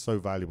and it's so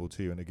valuable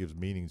to you and it gives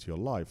meaning to your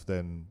life,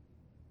 then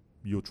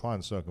you'll try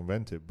and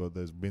circumvent it, but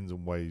there's means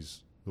and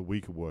ways that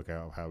we could work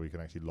out of how we can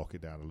actually lock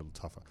it down a little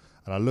tougher.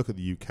 And I look at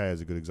the UK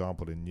as a good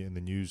example in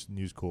the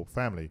News Corp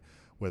family,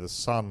 where the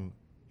Sun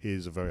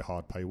is a very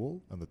hard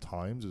paywall and the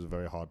Times is a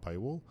very hard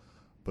paywall,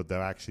 but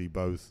they're actually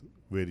both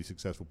really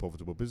successful,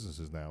 profitable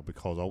businesses now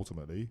because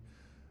ultimately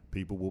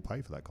people will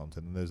pay for that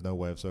content and there's no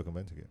way of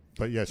circumventing it.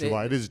 But yes, you're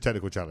right, it is a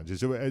technical challenge.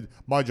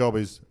 My job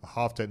is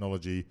half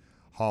technology,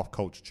 half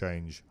culture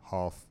change,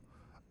 half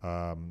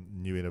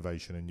new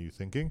innovation and new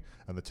thinking,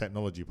 and the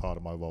technology part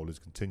of my role is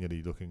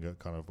continually looking at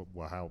kind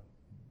of how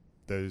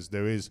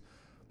there is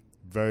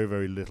very,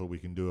 very little we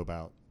can do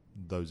about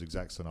those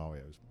exact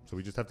scenarios. So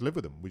we just have to live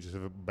with them. We just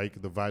have to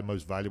make the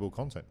most valuable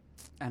content.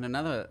 And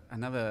another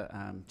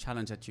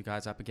challenge that you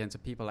guys are up against are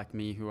people like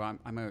me who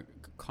I'm a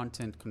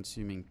content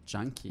consuming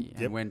junkie.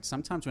 And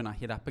sometimes when I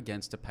hit up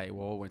against a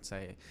paywall, when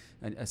say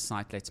a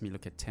site lets me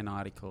look at 10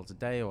 articles a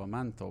day or a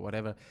month or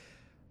whatever,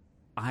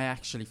 I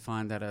actually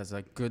find that as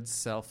a good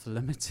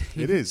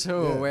self-limiting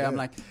tool where I'm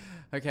like,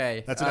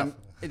 okay, that's enough.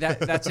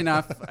 That's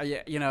enough.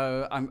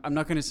 I'm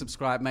not going to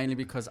subscribe mainly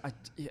because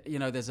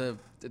there's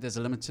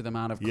a limit to the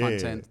amount of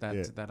content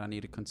that I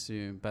need to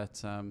consume. But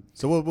so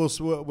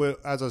we're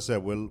as I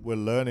said, we're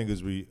learning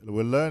as we're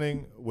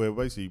learning.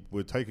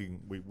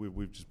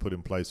 We've just put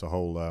in place a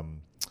whole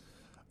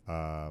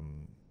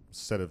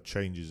set of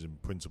changes in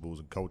principles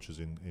and cultures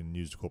in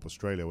News Corp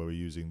Australia, where we're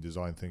using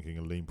design thinking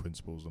and lean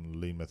principles and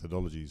lean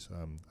methodologies,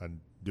 and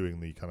doing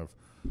the kind of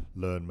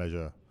learn,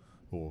 measure,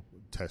 or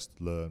test,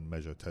 learn,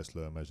 measure, test,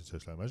 learn, measure,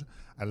 test, learn, measure,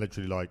 and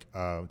literally like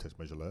test,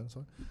 measure, learn.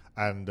 Sorry,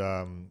 and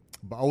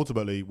but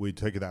ultimately we're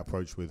taking that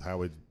approach with how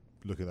we're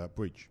looking at that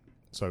breach.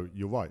 So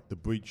you're right, the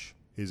breach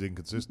is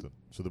inconsistent.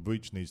 So the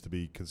breach needs to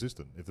be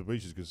consistent. If the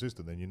breach is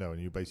consistent, then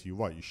and you're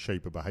right, you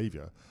shape a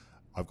behaviour.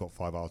 I've got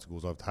 5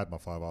 articles. I've had my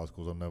 5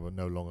 articles. I'm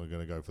no longer going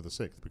to go for the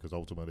 6th because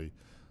ultimately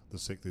the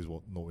 6th is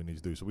what we need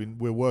to do. So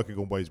we're working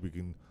on ways we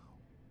can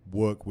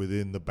work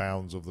within the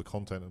bounds of the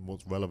content and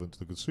what's relevant to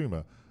the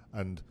consumer.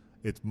 And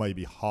it may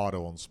be harder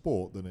on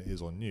sport than it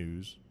is on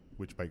news,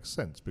 which makes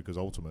sense because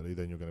ultimately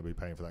then you're going to be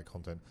paying for that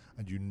content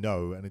and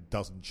and it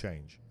doesn't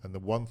change. And the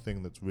one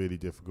thing that's really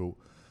difficult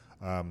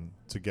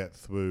to get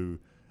through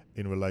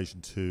in relation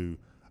to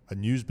a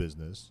news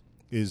business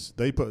is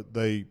we put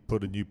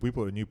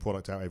a new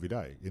product out every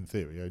day, in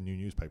theory, a new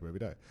newspaper every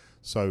day.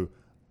 So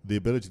the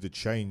ability to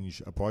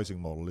change a pricing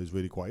model is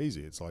really quite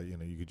easy. It's like,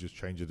 you could just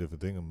change a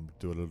different thing and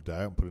do a little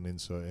day and put an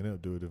insert in it, or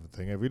do a different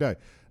thing every day.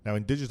 Now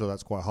in digital,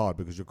 that's quite hard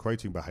because you're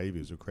creating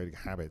behaviors, you're creating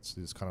habits.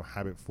 It's kind of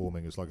habit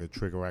forming. It's like a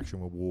trigger,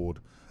 action, reward,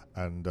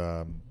 and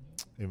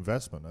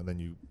investment, and then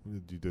you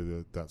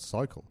do that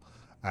cycle.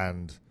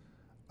 And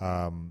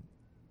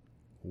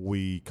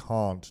we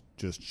can't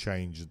just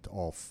change it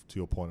off to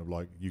your point of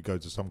like you go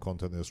to some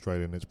content in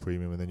Australia and it's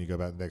premium and then you go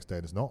back the next day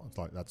and it's not. It's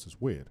like that's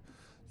just weird.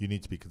 You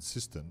need to be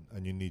consistent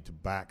and you need to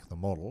back the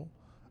model,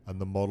 and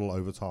the model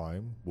over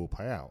time will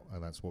pay out.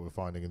 And that's what we're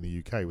finding in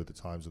the UK with the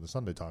Times and the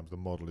Sunday Times. The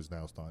model is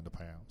now starting to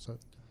pay out. So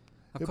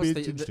it'll be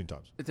interesting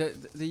times.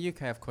 The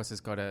UK, of course,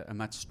 has got a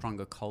much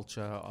stronger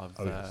culture of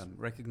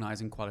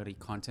recognizing quality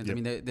content. Yep.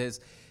 I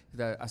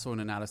mean, I saw an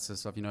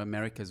analysis of,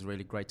 America is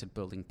really great at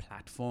building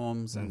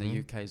platforms, and the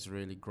UK is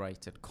really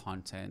great at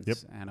content. Yep.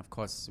 And of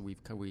course,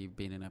 we've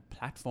been in a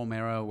platform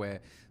era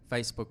where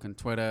Facebook and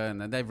Twitter,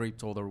 and they've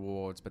reaped all the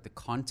rewards, but the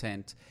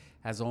content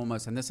has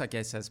almost, and this I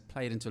guess has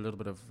played into a little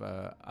bit of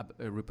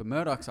Rupert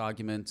Murdoch's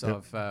argument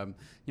of,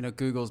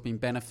 Google's been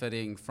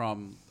benefiting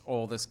from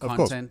all this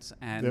content,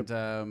 and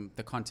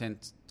the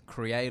content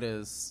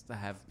creators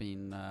have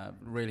been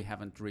really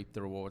haven't reaped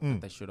the reward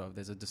that they should have.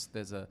 There's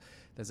an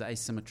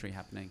asymmetry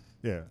happening.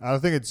 Yeah, and I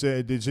think it's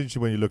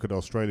interesting when you look at the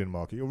Australian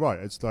market. You're right.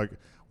 It's like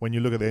when you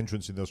look at the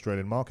entrance in the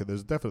Australian market,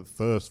 there's a definite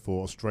thirst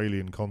for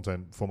Australian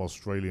content from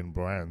Australian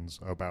brands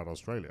about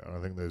Australia. And I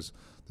think there's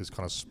this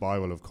kind of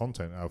spiral of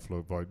content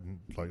outflow by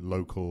like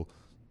local,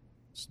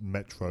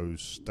 metro,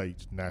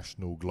 state,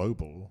 national,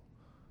 global.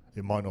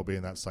 It might not be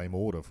in that same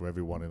order for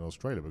everyone in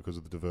Australia because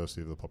of the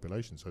diversity of the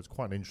population. So it's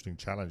quite an interesting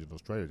challenge in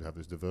Australia to have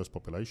this diverse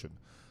population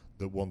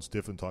that wants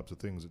different types of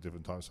things at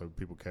different times. So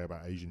people care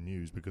about Asian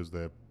news because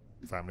their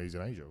family's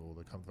in Asia or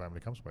their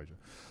family comes from Asia.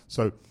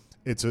 So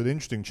it's an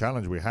interesting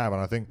challenge we have.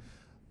 And I think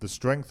the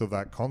strength of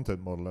that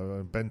content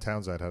model, Ben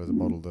Townsend had as a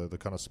model the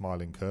kind of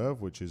smiling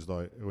curve, which is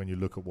like when you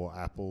look at what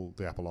the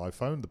Apple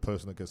iPhone, the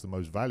person that gets the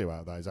most value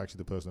out of that is actually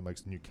the person that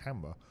makes the new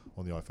camera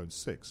on the iPhone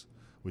 6.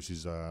 Which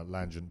is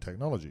Langent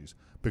Technologies,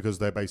 because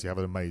they basically have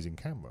an amazing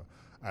camera.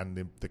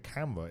 And the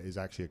camera is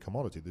actually a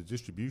commodity. The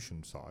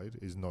distribution side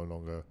is no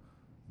longer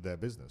their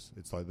business.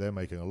 It's like they're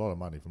making a lot of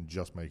money from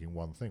just making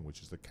one thing,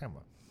 which is the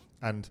camera.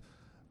 And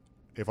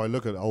if I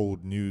look at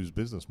old news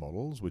business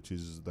models, which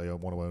is they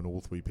want to own all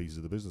three pieces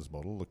of the business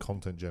model, the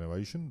content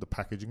generation, the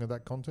packaging of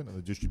that content, and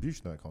the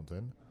distribution of that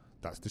content,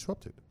 that's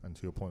disrupted. And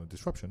to your point of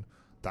disruption,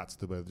 that's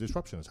where the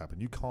disruption has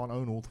happened. You can't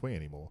own all three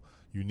anymore.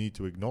 You need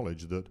to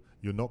acknowledge that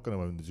you're not going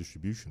to own the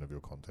distribution of your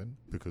content,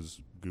 because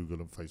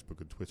Google and Facebook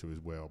and Twitter is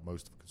where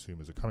most of the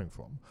consumers are coming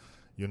from.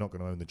 You're not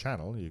going to own the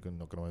channel. You're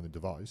not going to own the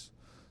device.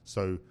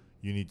 So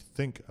you need to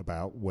think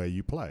about where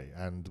you play.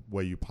 And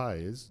where you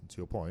play is, to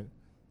your point,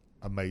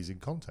 amazing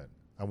content.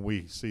 And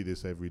we see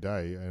this every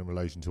day in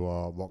relation to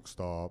our rock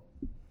star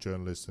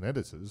journalists and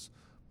editors.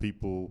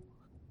 People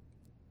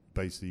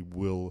basically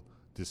will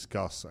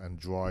discuss and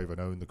drive and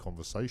own the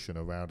conversation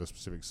around a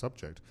specific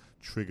subject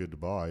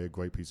triggered by a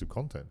great piece of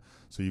content.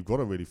 So you've got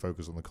to really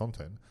focus on the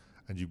content,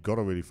 and you've got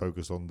to really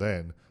focus on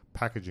then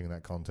packaging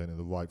that content in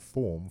the right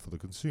form for the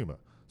consumer.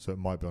 So it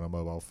might be on a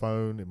mobile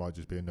phone, it might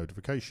just be a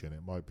notification,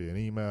 it might be an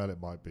email,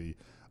 it might be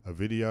a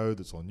video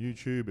that's on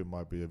YouTube, it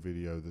might be a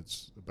video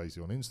that's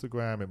basically on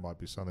Instagram, it might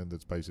be something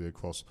that's basically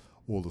across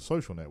all the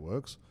social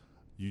networks.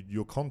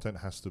 Your content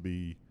has to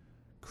be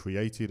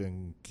created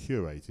and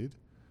curated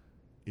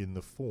in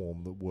the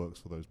form that works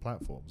for those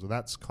platforms. And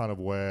that's kind of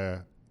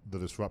where the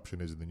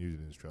disruption is in the news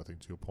industry, I think,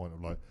 to your point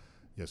of like,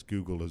 yes,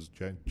 Google has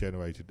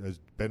has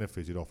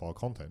benefited off our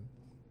content,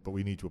 but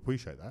we need to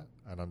appreciate that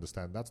and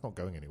understand that's not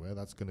going anywhere.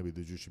 That's going to be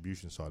the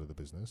distribution side of the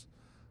business.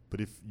 But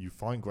if you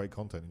find great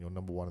content and you're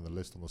number one in the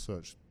list on the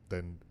search,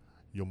 then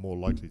you're more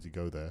likely to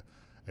go there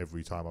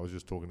every time. I was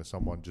just talking to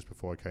someone just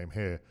before I came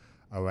here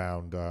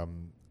around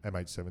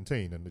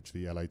MH17, and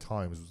literally LA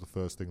Times was the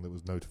first thing that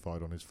was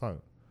notified on his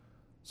phone.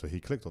 So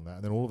he clicked on that,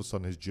 and then all of a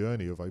sudden his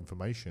journey of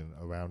information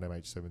around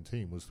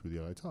MH17 was through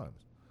the LA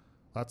Times.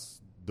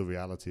 That's the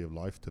reality of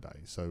life today.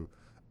 So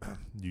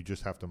you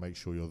just have to make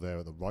sure you're there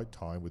at the right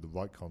time with the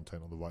right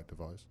content on the right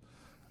device.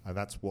 And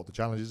that's what the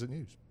challenge is at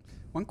news.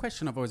 One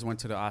question I've always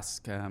wanted to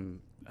ask,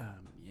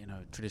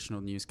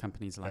 traditional news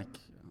companies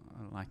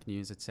like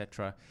News,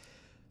 etc.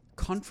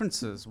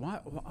 Conferences.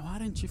 Why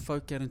don't you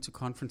folk get into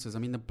conferences? I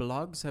mean, the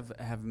blogs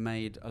have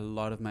made a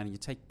lot of money. You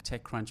take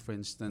TechCrunch, for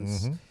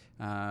instance,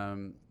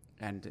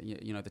 and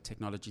the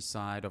technology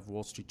side of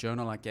Wall Street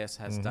Journal, I guess,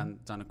 has done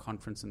a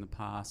conference in the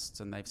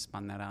past, and they've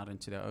spun that out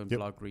into their own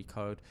blog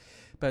Recode.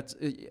 But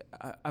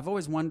I've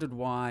always wondered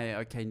why.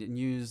 Okay,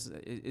 News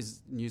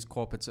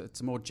Corp. It's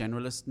a more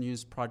generalist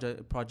news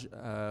product,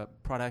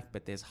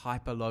 but there's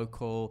hyper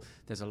local.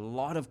 There's a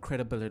lot of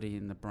credibility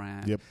in the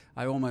brand. Yep.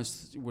 I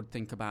almost would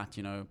think about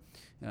a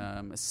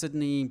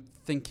Sydney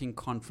Thinking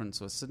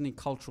Conference or a Sydney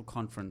Cultural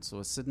Conference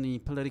or a Sydney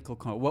Political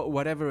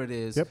whatever it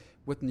is. Yep.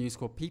 With News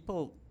Corp,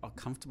 people are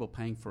comfortable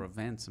paying for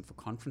events and for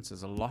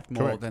conferences a lot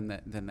more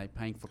than they're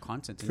paying for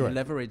content. And you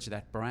leverage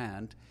that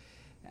brand.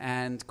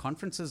 And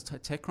conferences,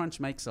 TechCrunch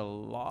makes a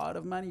lot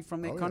of money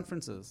from their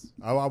conferences.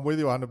 Oh, I'm with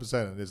you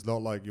 100%. And it's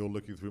not like you're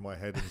looking through my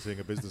head and seeing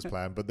a business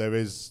plan, but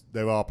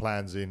there are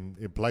plans in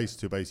place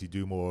to basically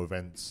do more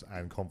events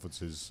and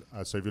conferences.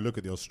 So if you look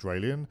at the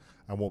Australian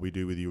and what we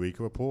do with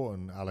Eureka Report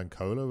and Alan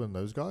Kohler and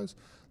those guys,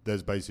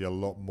 there's basically a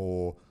lot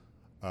more.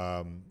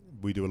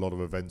 We do a lot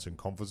of events and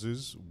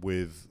conferences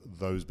with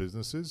those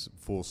businesses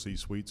for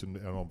C-suites and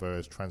on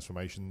various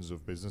transformations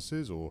of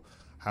businesses, or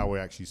how we're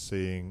actually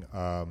seeing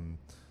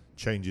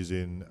changes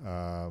in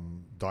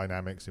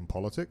dynamics in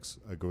politics.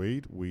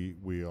 Agreed.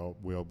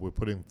 We're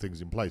putting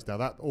things in place. Now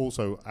that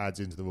also adds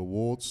into the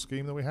rewards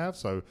scheme that we have.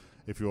 So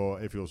if you're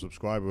a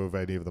subscriber of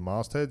any of the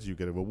mastheads, you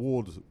get a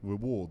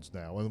rewards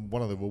now, and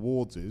one of the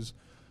rewards is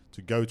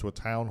to go to a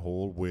town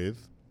hall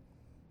with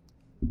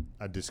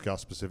and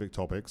discuss specific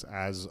topics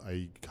as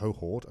a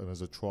cohort and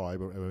as a tribe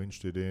who are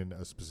interested in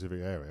a specific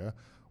area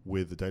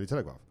with the Daily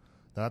Telegraph.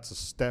 Now, that's a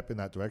step in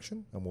that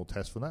direction, and we'll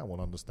test for that, and we'll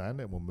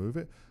understand it, and we'll move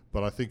it.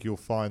 But I think you'll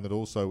find that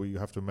also you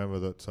have to remember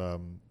that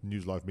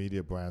News Life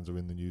Media brands are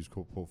in the News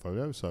Corp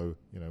portfolio. So,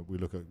 we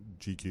look at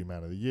GQ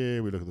Man of the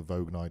Year, we look at the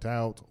Vogue Night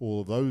Out.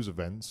 All of those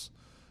events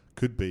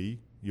could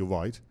be, you're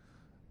right,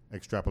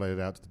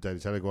 extrapolated out to the Daily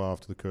Telegraph,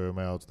 to the Courier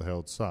Mail, to the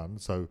Herald Sun.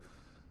 So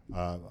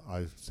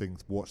I think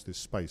watch this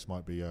space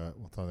might be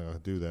something I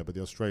could do there. But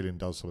the Australian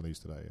does some of these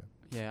today.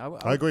 Yeah,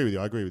 I agree with you.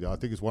 I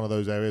think it's one of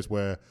those areas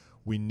where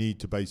we need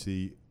to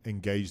basically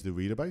engage the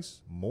reader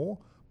base more,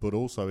 but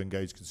also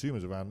engage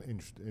consumers around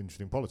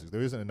interesting politics.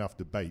 There isn't enough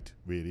debate,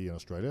 really, in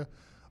Australia.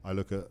 I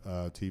look at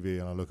TV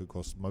and I look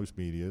across most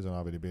medias, and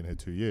I've only been here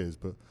 2 years,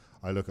 but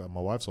I look at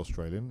my wife's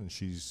Australian, and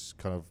she's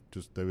kind of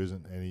just, there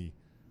isn't any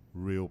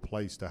real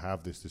place to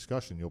have this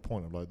discussion. Your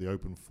point of like the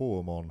open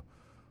forum on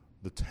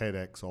the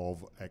TEDx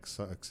of X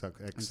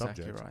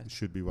subject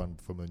should be run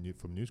from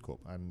News Corp,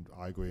 and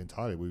I agree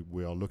entirely.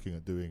 We are looking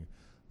at doing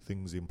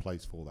things in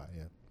place for that.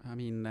 Yeah. I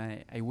mean,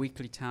 a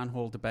weekly town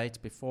hall debate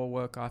before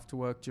work, after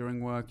work, during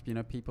work.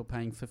 People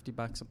paying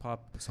 $50 a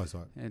pop,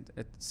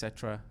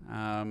 etc.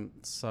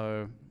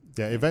 So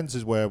yeah, events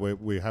is where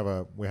we have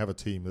a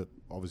team that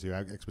obviously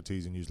have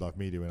expertise in News Life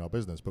Media in our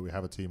business, but we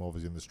have a team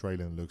obviously in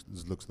Australia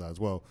that looks at that as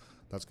well.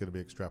 That's going to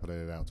be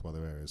extrapolated out to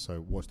other areas.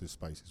 So watch this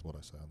space is what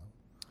I say on that.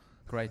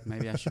 Great.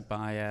 Maybe I should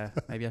buy.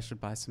 Maybe I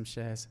should buy some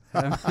shares.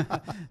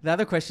 The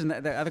other question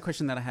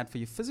that I had for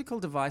you: physical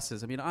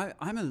devices. I mean,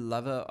 I'm a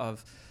lover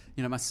of.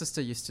 My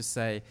sister used to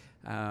say,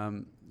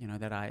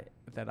 that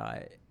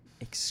I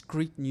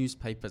excrete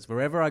newspapers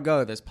wherever I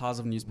go. There's piles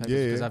of newspapers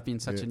because I've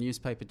been such a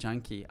newspaper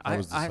junkie.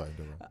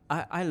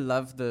 I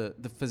love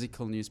the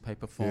physical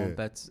newspaper form,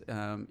 but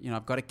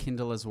I've got a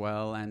Kindle as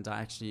well, and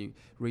I actually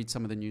read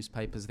some of the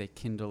newspapers, their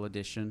Kindle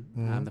edition,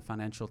 the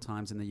Financial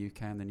Times in the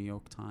UK and the New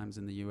York Times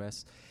in the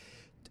US.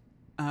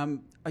 Are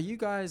you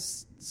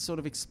guys sort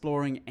of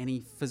exploring any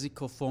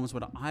physical forms?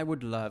 What I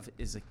would love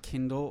is a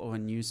Kindle or a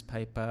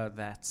newspaper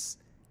that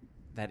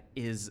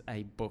is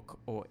a book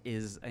or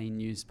is a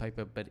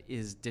newspaper, but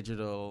is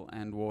digital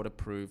and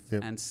waterproof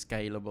and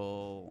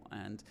scalable.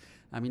 And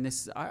I mean,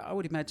 I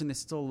would imagine there's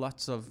still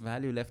lots of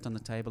value left on the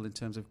table in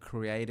terms of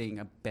creating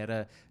a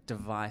better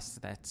device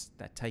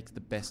that takes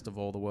the best of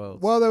all the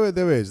worlds. Well,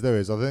 there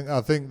is.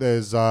 I think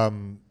there's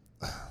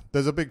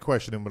a big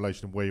question in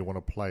relation to where you want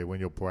to play when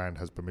your brand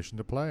has permission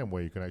to play and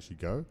where you can actually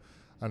go.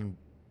 And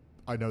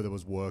I know there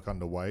was work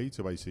underway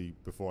to basically,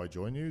 before I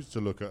joined News, to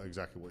look at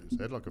exactly what you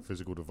said, like a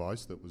physical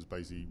device that was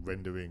basically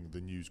rendering the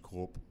News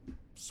Corp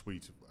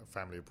suite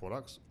family of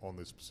products on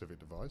this specific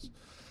device.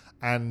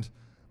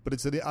 But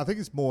I think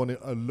it's more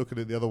look at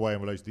it the other way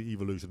in relation to the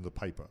evolution of the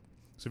paper.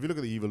 So if you look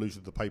at the evolution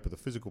of the paper, the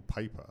physical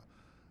paper,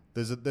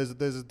 there's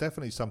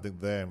definitely something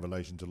there in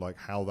relation to like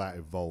how that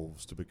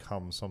evolves to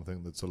become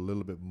something that's a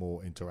little bit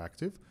more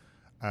interactive.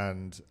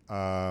 And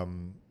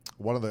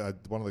one of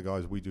the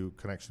guys we do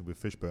connection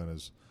with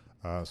Fishburners.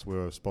 So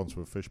we're a sponsor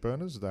of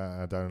Fishburners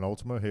down in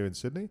Ultimo here in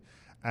Sydney,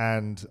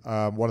 and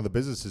one of the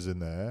businesses in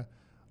there,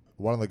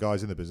 one of the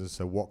guys in the business.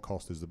 So What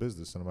Cost is the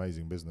business, an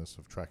amazing business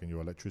of tracking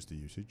your electricity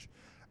usage,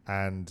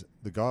 and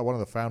one of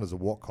the founders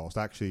of What Cost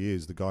actually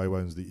is the guy who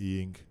owns the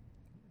e-ink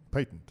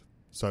patent.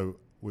 So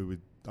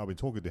I've been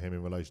talking to him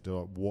in relation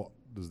to like, what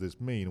does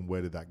this mean and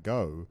where did that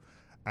go?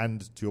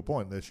 And to your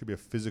point, there should be a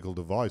physical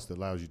device that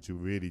allows you to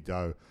really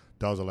does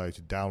allow you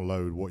to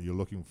download what you're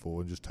looking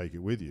for and just take it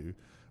with you.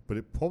 But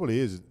it probably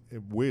is,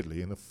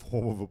 weirdly, in the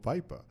form of a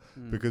paper,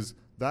 because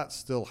that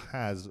still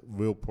has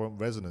real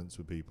resonance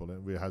with people.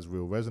 It has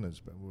real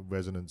resonance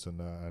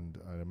and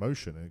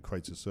emotion, and it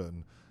creates a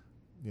certain,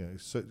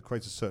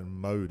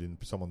 mode in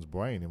someone's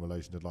brain in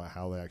relation to like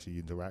how they actually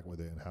interact with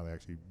it and how they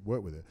actually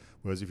work with it.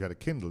 Whereas if you had a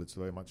Kindle, it's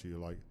very much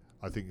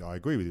I think I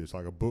agree with you. It's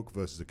like a book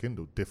versus a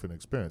Kindle, different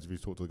experience. If you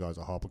talk to the guys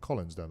at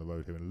HarperCollins down the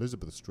road here in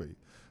Elizabeth Street,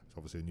 it's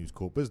obviously a News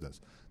Corp business.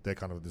 They're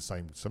kind of in the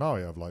same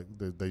scenario of like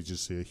they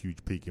just see a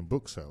huge peak in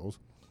book sales,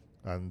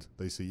 and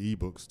they see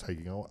ebooks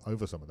taking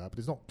over some of that. But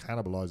it's not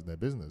cannibalizing their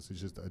business.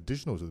 It's just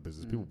additional to the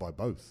business. People buy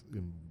both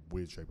in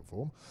weird shape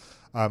or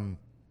form.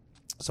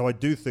 So I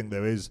do think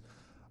there is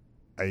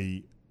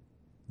a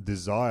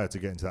desire to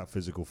get into that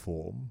physical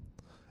form.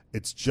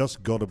 It's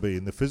just got to be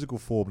in the physical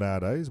form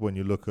nowadays. When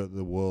you look at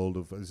the world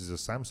of, this is a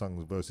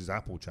Samsung versus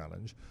Apple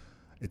challenge,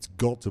 it's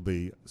got to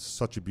be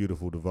such a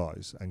beautiful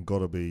device and got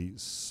to be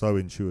so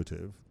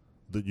intuitive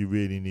that you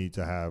really need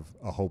to have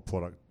a whole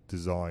product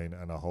design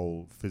and a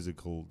whole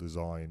physical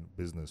design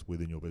business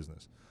within your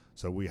business.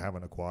 So we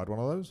haven't acquired one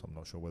of those. I'm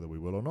not sure whether we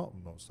will or not.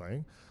 I'm not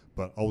saying.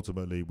 But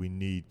ultimately, we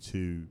need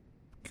to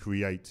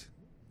create,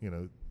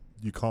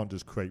 you can't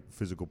just create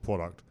physical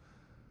product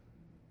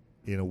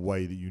in a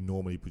way that you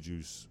normally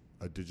produce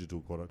a digital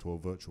product or a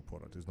virtual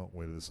product. It's not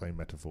really the same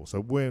metaphor.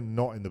 So we're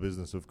not in the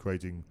business of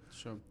creating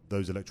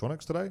those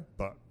electronics today,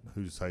 but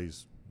who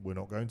says we're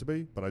not going to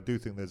be? But I do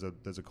think there's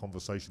a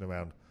conversation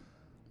around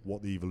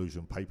what the evolution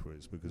of paper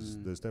is, because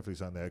there's definitely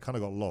something there. It kind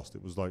of got lost.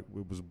 It was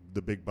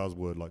the big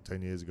buzzword like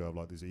 10 years ago of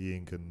like this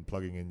e-ink and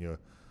plugging in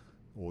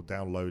or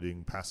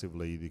downloading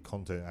passively the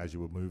content as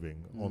you were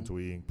moving onto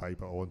e-ink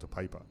paper or onto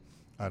paper.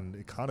 And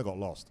it kind of got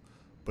lost,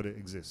 but it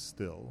exists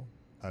still.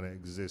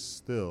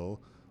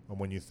 And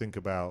when you think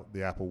about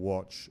the Apple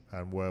Watch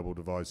and wearable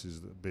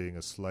devices being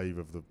a slave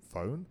of the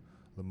phone,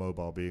 the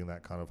mobile being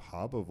that kind of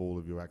hub of all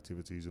of your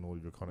activities and all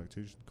of your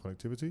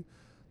connectivity,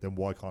 then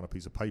why can't a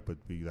piece of paper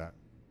be that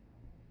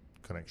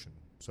connection?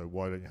 So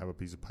why don't you have a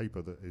piece of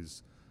paper that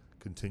is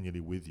continually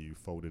with you,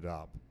 folded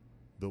up,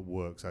 that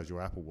works as your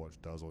Apple Watch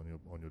does on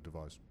your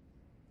device?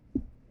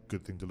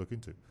 Good thing to look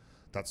into.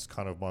 That's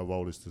kind of my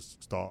role, is to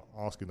start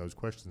asking those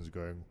questions,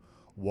 going,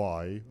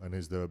 why, and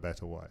is there a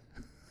better way?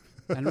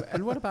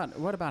 and what about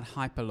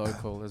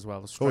hyperlocal as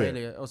well?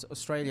 Australia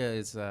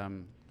is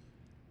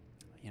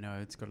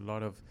it's got a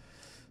lot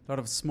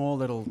of small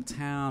little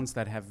towns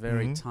that have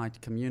very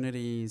tight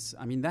communities.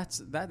 I mean,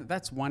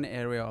 that's one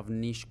area of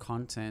niche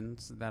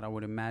content that I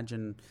would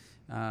imagine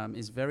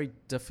is very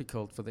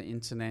difficult for the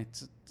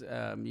internet,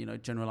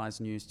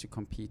 generalized news to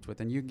compete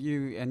with. And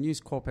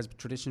News Corp has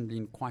traditionally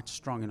been quite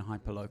strong in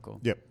hyperlocal.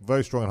 Yep,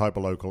 very strong in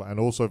hyperlocal, and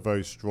also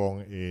very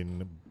strong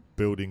in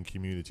building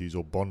communities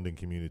or bonding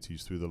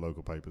communities through the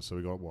local papers. So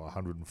we got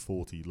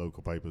 140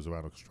 local papers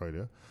around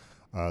Australia,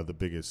 the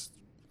biggest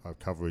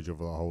coverage of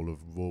the whole of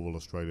rural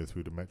Australia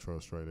through to Metro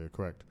Australia,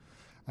 correct?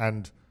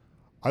 And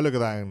I look at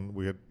that, and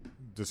we had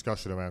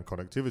discussion around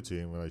connectivity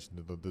in relation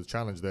to the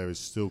challenge there is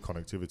still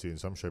connectivity in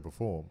some shape or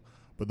form,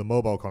 but the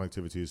mobile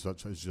connectivity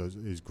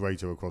is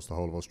greater across the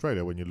whole of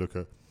Australia. When you look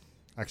at,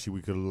 actually,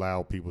 we could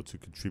allow people to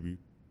contribute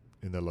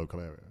in their local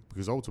area,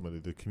 because ultimately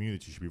the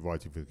community should be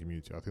writing for the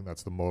community. I think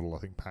that's the model. I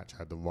think Patch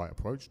had the right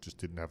approach, just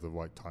didn't have the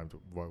right time to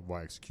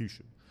right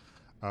execution.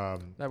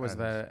 That was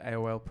the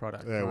AOL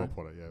product. The AOL right?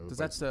 product, yeah. Does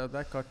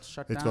that got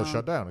shut down? It got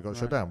shut down. It got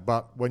shut down.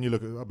 But when you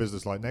look at a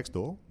business like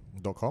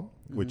Nextdoor.com,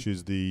 which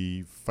is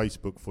the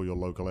Facebook for your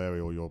local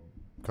area, or your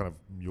kind of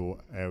your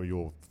area,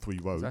 your 3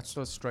 roads. That's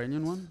the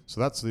Australian one? So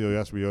that's the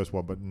US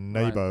one, but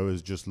Neighbour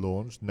has just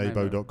launched.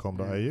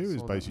 Neighbour.com.au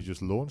is basically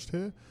just launched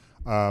here,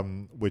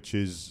 which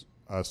is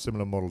a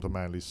similar model to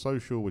Manly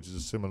Social, which is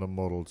a similar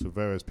model to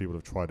various people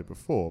have tried it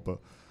before. But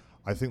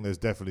I think there's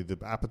definitely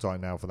the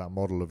appetite now for that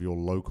model of your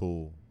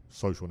local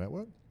social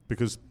network,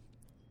 because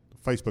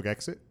Facebook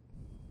exit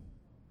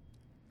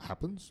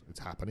happens,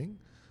 it's happening,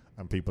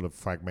 and people are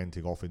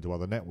fragmenting off into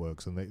other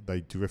networks, and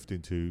they drift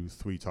into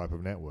 3 type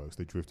of networks.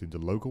 They drift into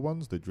local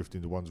ones, they drift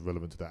into ones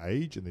relevant to their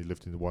age, and they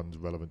drift into ones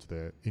relevant to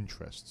their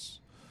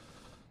interests.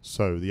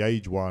 So the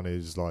age one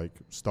is like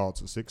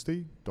starts at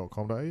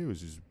 60.com.au,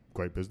 which is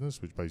great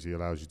business, which basically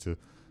allows you to,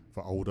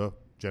 for older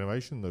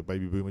generation, the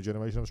baby boomer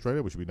generation of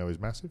Australia, which we know is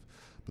massive.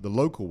 But the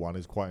local one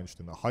is quite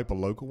interesting. The hyper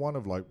local one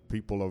of like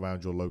people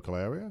around your local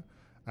area,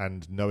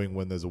 and knowing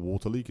when there's a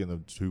water leak in the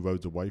 2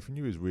 roads away from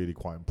you is really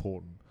quite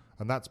important.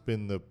 And that's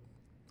been the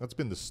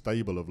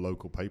stable of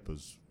local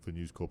papers for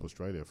News Corp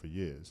Australia for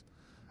years.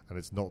 And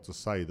it's not to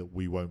say that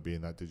we won't be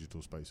in that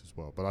digital space as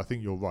well. But I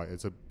think you're right.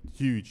 It's a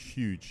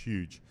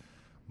huge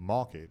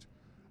market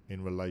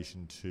in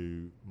relation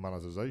to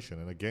monetization.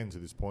 And again, to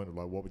this point of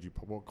like,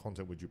 what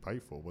content would you pay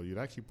for? Well, you'd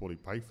actually probably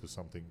pay for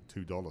something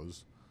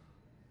 $2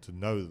 to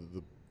know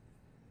that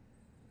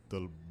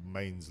the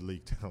mains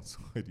leaked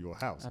outside your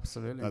house.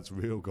 Absolutely. That's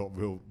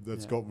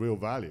got real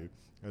value.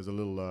 There's a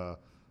little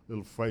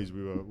phrase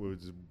we were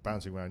just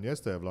bouncing around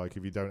yesterday of like,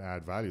 if you don't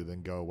add value,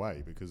 then go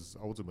away, because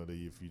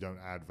ultimately if you don't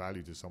add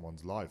value to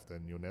someone's life,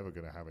 then you're never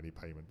going to have any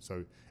payment.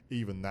 So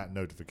even that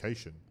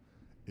notification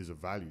is of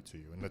value to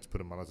you, and let's put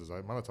a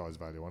monetized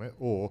value on it,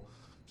 or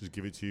just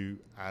give it to you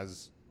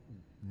as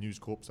News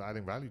Corp's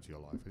adding value to your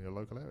life in your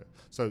local area.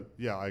 So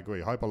yeah, I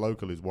agree.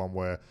 Hyperlocal is one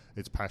where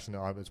it's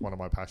passionate. It's one of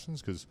my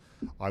passions, because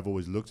I've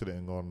always looked at it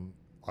and gone,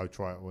 I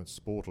went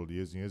Sportal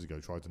years and years ago,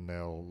 tried to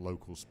nail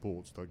local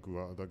sports that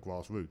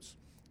grassroots.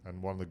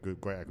 And one of the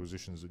great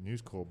acquisitions that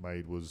News Corp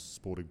made was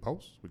Sporting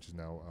Pulse, which is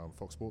now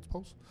Fox Sports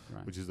Pulse,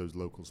 which is those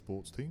local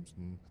sports teams,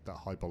 and that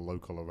hyper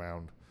local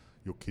around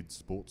your kids'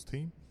 sports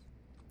team,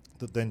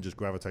 that then just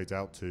gravitates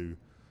out to,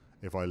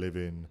 if I live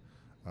in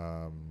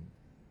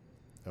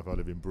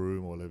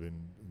Broome or live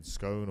in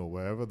Scone or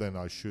wherever, then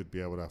I should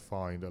be able to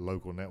find a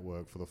local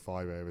network for the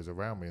 5 areas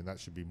around me, and that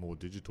should be more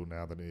digital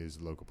now than it is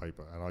local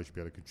paper, and I should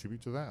be able to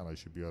contribute to that, and I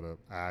should be able to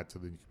add to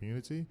the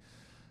community,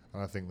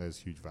 and I think there's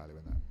huge value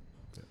in that.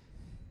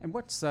 And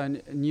what's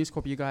News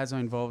Corp? You guys are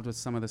involved with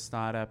some of the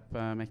startup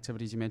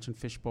activities. You mentioned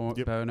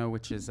Fishburner,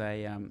 which is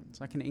it's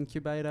like an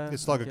incubator.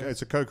 It's like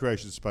it's a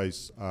co-creation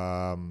space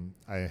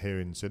here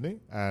in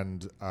Sydney,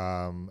 and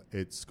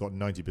it's got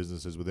 90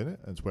 businesses within it.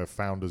 It's where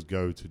founders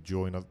go to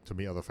join to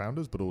meet other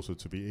founders, but also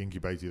to be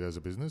incubated as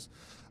a business,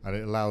 and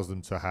it allows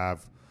them to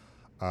have.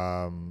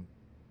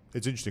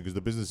 It's interesting because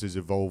the businesses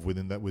evolve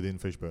within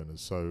Fishburners.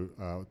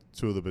 So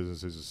 2 of the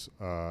businesses,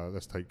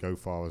 let's take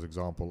GoFar as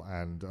example,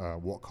 and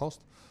What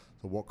Cost.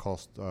 So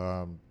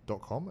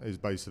whatcost.com is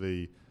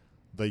basically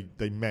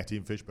they met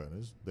in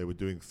Fishburners. They were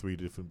doing 3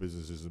 different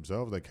businesses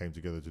themselves. They came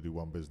together to do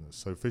one business.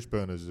 So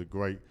Fishburners is a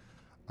great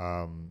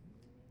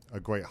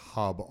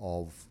hub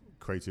of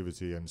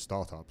creativity and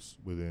startups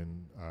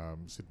within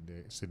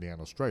Sydney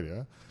and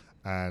Australia.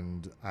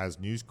 And as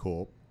News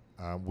Corp,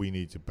 we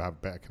need to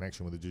have better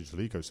connection with the digital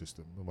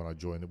ecosystem. And when I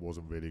joined, it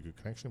wasn't really a good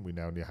connection. We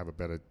now need to have a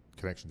better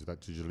connection to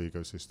that digital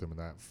ecosystem and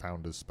that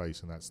founders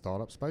space and that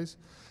startup space.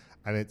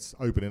 And it's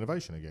open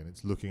innovation again.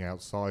 It's looking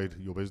outside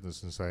your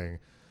business and saying,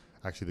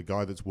 actually, the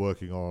guy that's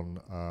working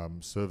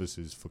on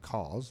services for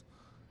cars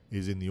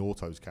is in the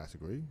autos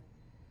category.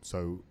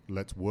 So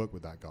let's work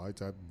with that guy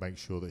to make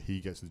sure that he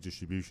gets the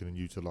distribution and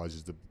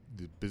utilizes the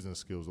business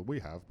skills that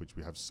we have, which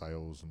we have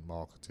sales and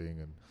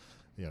marketing and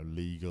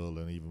legal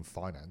and even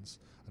finance,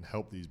 and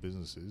help these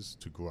businesses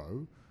to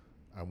grow.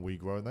 And we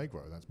grow and they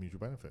grow. That's mutual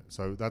benefit.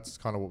 So that's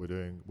kind of what we're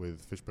doing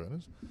with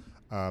Fishburners.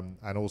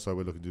 And also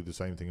we're looking to do the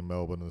same thing in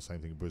Melbourne and the same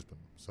thing in Brisbane.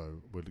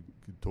 So we're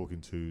talking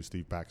to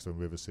Steve Baxter and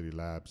River City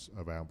Labs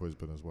around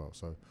Brisbane as well.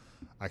 So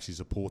actually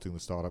supporting the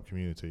startup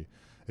community.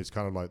 It's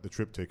kind of like the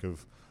triptych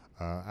of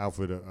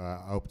Alfred at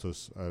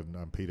Optus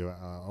and Peter at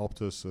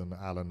Optus and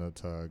Alan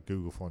at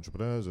Google for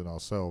Entrepreneurs, and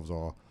ourselves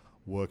are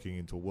working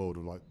into a world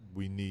of like,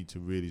 we need to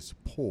really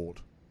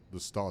support the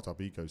startup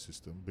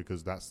ecosystem,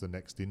 because that's the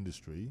next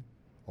industry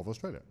of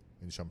Australia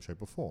in some shape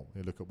or form.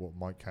 You look at what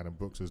Mike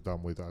Cannon-Brooks has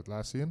done with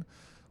Atlassian.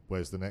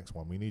 Where's the next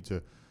one?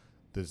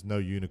 There's no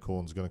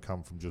unicorns going to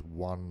come from just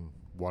one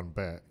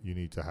bet. You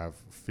need to have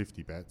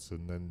 50 bets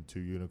and then 2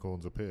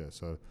 unicorns appear.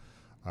 So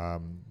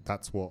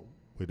That's what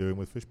we're doing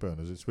with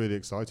Fishburners. It's really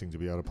exciting to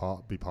be able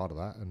to be part of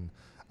that,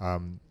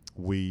 and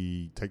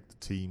we take the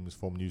teams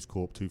from News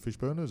Corp to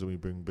Fishburners, and we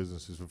bring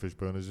businesses from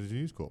Fishburners into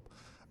News Corp.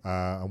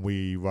 And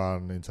we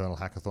run internal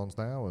hackathons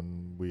now,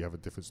 and we have a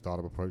different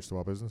startup approach to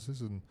our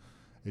businesses, and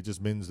it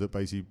just means that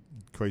basically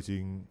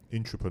creating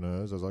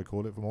intrapreneurs, as I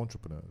call it, from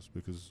entrepreneurs,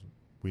 because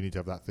we need to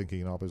have that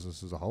thinking in our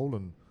business as a whole,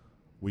 and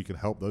we can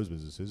help those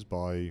businesses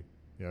by,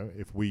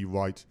 if we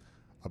write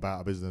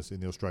about a business in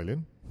the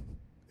Australian,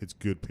 it's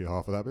good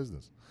PR for that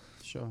business.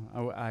 Sure.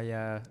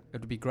 It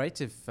would be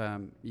great if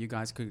you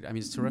guys could. I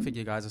mean, it's terrific.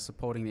 You guys are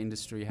supporting the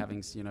industry,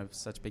 having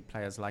such big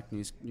players like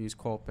News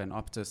Corp and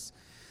Optus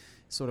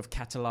sort of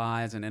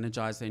catalyze and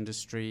energize the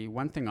industry.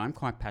 One thing I'm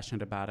quite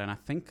passionate about, and I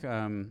think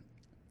that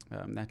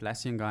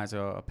Atlassian guys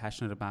are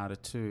passionate about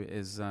it too,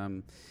 is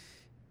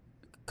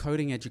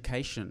coding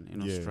education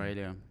in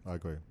Australia. I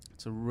agree.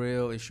 It's a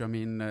real issue. I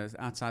mean,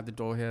 outside the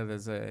door here,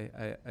 there's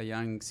a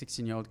young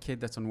 16-year-old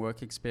kid that's on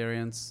work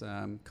experience,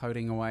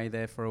 coding away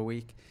there for a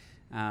week.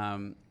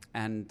 And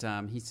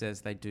he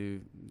says they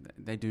do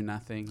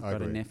nothing. I've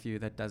got a nephew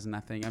that does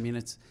nothing. I mean,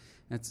 it's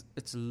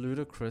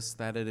ludicrous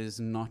that it is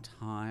not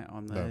high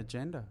on the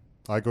agenda.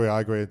 I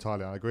agree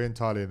entirely. I agree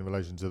entirely in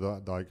relation to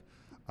that,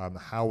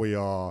 how we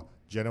are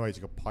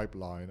generating a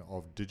pipeline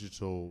of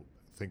digital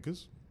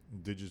thinkers,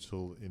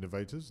 digital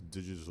innovators,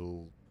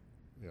 digital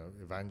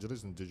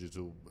evangelists, and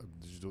digital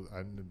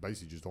and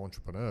basically just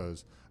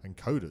entrepreneurs and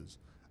coders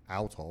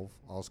out of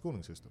our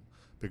schooling system.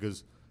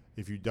 Because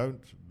if you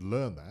don't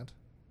learn that,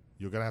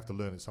 you're going to have to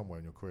learn it somewhere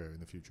in your career in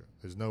the future.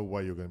 There's no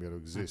way you're going to be able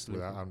to exist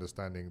without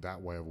understanding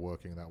that way of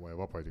working, that way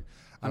of operating.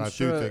 And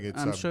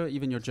I'm sure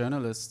even your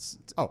journalists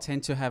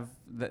tend to have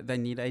they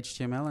need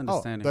HTML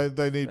understanding.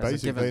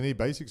 They need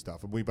basic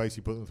stuff, and we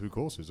basically put them through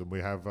courses. And we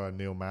have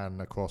Neil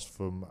Mann across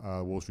from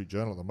Wall Street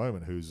Journal at the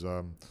moment, who's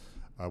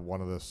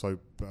one of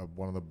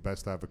the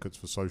best advocates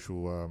for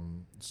social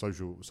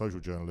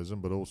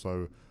journalism, but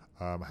also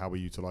how we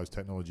utilize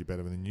technology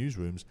better in the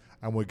newsrooms.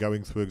 And we're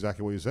going through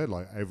exactly what you said,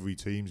 like every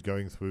team's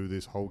going through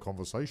this whole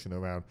conversation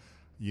around,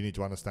 you need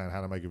to understand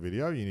how to make a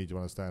video, you need to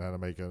understand how to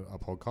make a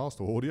podcast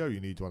or audio, you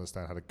need to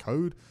understand how to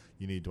code,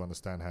 you need to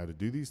understand how to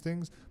do these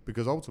things,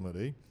 because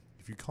ultimately,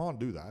 if you can't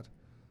do that,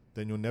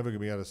 then you're never going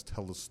to be able to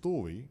tell the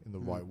story in the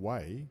right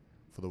way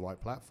for the right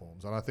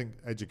platforms. And I think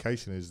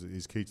education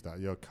is key to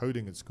that.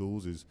 Coding at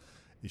schools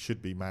it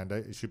should be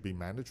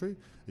mandatory,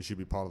 it should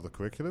be part of the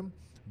curriculum.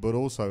 But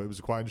also, it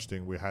was quite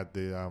interesting. We had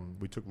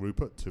we took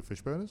Rupert to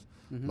Fishburners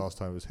last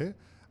time he was here,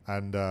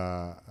 and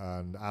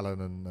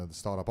Alan and the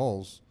startup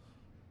Oz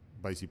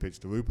basically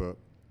pitched to Rupert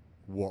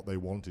what they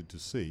wanted to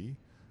see,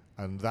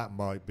 and that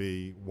might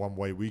be one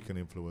way we can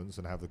influence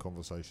and have the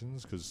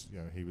conversations, because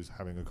he was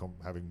having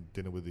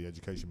dinner with the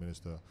education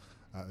minister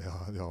at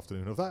the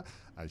afternoon of that,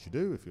 as you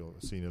do if you're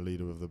a senior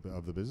leader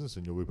of the business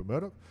and you're Rupert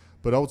Murdoch.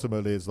 But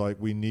ultimately, it's like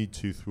we need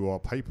to, through our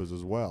papers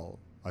as well,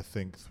 I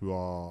think through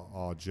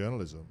our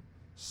journalism,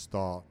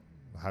 start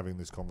having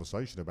this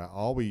conversation about,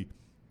 are we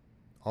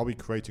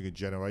creating a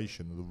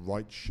generation of the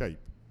right shape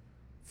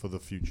for the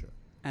future?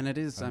 And it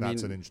is.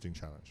 That's an interesting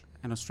challenge.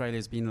 And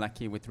Australia's been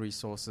lucky with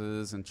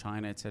resources, and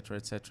China, et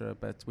cetera,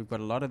 but we've got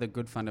a lot of the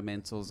good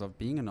fundamentals of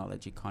being a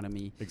knowledge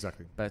economy.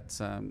 Exactly.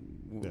 But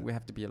we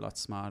have to be a lot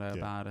smarter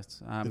about it.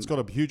 It's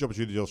got a huge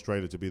opportunity in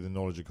Australia to be the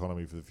knowledge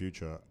economy for the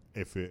future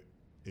if it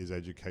is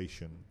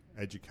education.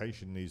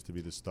 Education needs to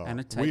be the start. And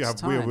it takes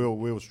time.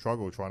 We'll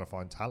struggle trying to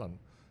find talent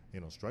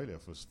in Australia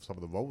for some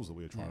of the roles that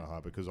we're trying to hire,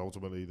 because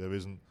ultimately there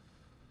isn't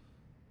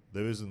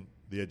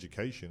the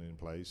education in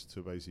place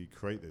to basically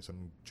create this.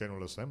 And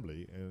General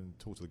Assembly, and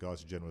talk to the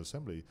guys at General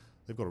Assembly,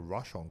 they've got a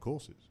rush on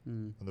courses.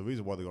 And the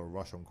reason why they've got a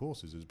rush on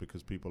courses is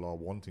because people are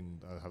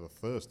wanting, have a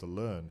thirst to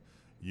learn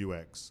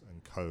UX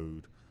and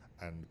code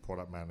and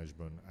product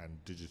management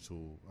and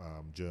digital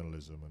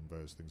journalism and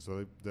various things.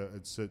 So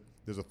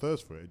there's a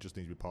thirst for it. It just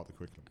needs to be part of the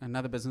curriculum.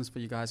 Another business for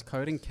you guys,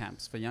 coding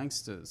camps for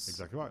youngsters.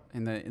 Exactly right.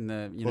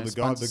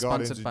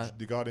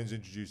 The Guardian's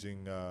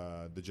introducing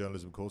the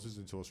journalism courses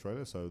into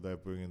Australia, so they're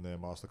bringing their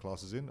master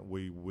classes in.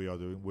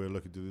 We're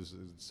looking to do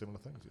similar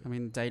things. Yeah. I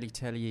mean, Daily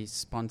Telly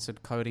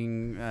sponsored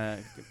coding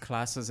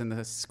classes in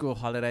the school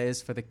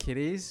holidays for the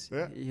kiddies.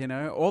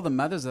 Yeah. All the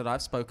mothers that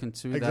I've spoken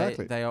to,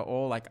 exactly. they are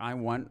all like, I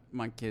want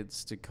my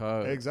kids to code.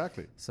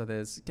 Exactly. So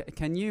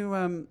can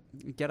you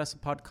get us a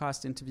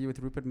podcast interview with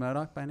Rupert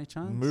Murdoch by any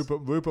chance?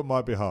 Rupert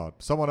might be hard.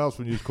 Someone else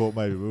from News Corp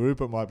maybe, but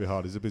Rupert might be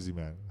hard. He's a busy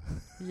man.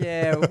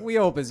 Yeah, we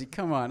all busy.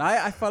 Come on,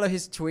 I follow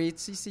his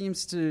tweets. He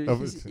seems to.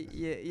 We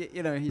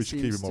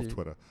should keep him off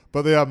Twitter.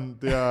 But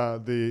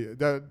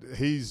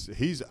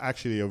he's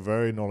actually a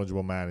very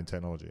knowledgeable man in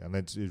technology, and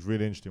it's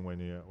really interesting when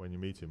you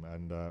meet him,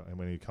 and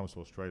when he comes to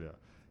Australia,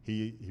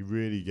 he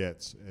really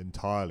gets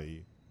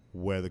entirely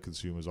where the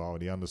consumers are,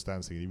 and he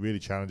understands things. He really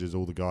challenges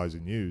all the guys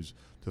in news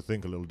to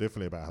think a little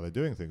differently about how they're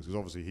doing things, because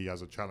obviously he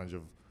has a challenge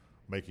of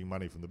making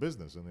money from the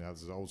business, and he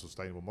has a whole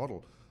sustainable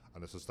model,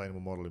 and a sustainable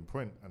model in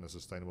print, and a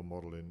sustainable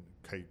model in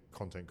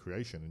content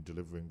creation and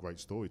delivering great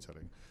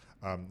storytelling.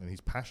 and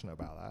he's passionate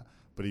about that.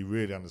 But he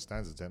really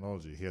understands the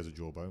technology. He has a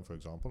Jawbone, for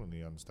example, and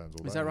he understands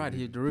all that. Is that right?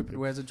 Rupert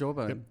wears a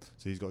Jawbone. Yep.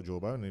 So he's got a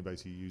Jawbone, and he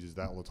basically uses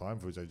that all the time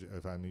for his.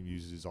 And he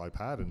uses his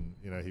iPad, and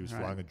he was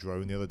flying a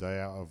drone the other day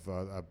out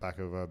of back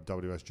of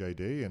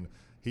WSJD, and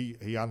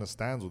he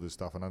understands all this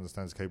stuff and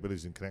understands the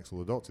capabilities and connects all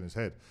the dots in his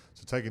head.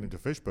 So taking him to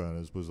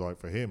Fishburners was like,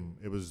 for him,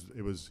 he was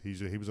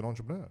an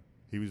entrepreneur.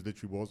 He was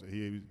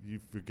literally you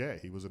forget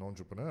he was an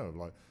entrepreneur.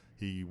 Like,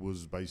 he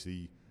was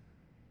basically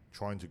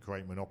trying to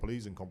create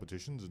monopolies and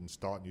competitions and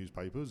start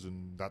newspapers,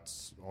 and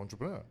that's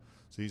entrepreneur.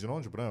 So he's an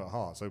entrepreneur at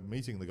heart. So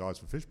meeting the guys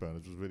for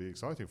Fishburners was really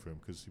exciting for him,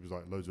 because he was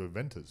like loads of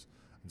inventors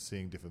and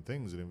seeing different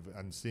things,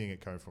 and seeing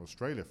it coming from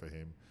Australia for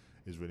him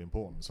is really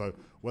important. So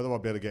whether I'll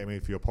be able to get him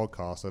in for your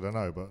podcast, I don't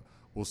know, but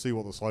we'll see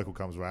what the cycle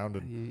comes around.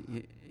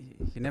 And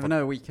you never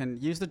know. We can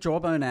use the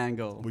Jawbone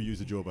angle. We'll use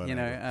the Jawbone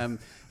angle.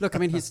 Look, I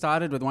mean, he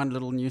started with one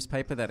little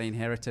newspaper that he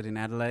inherited in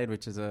Adelaide,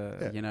 which is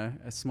a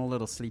small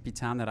little sleepy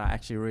town that I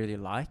actually really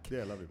like.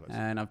 Yeah, lovely place.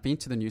 And I've been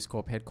to the News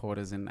Corp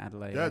headquarters in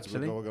Adelaide,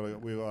 actually.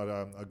 We got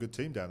a good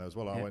team down there as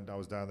well. I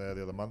was down there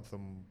the other month,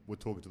 and we're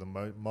talking to the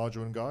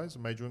Majoran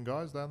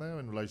guys down there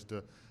in relation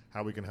to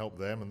how we can help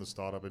them and the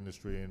startup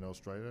industry in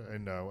Australia,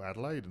 in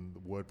Adelaide, and the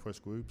WordPress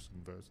groups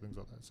and various things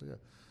like that. So yeah,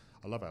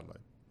 I love Adelaide.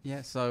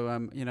 Yeah,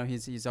 so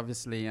he's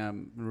obviously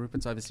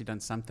Rupert's obviously done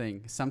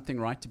something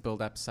right to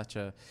build up such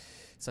a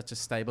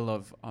stable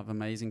of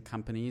amazing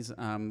companies.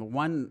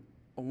 One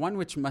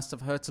which must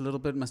have hurt a little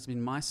bit must have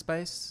been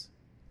MySpace.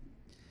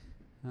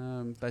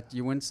 But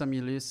you win some,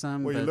 you lose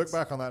some. Well, you look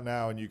back on that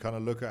now, and you kind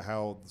of look at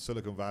how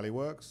Silicon Valley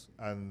works,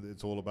 and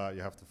it's all about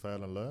you have to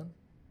fail and learn.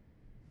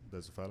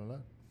 There's a fail and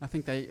learn. I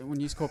think when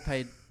News Corp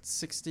paid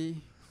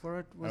 60 for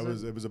it,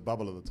 it was a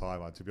bubble at the time.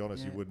 To be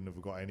honest, you wouldn't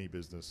have got any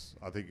business.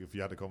 I think if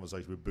you had a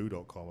conversation with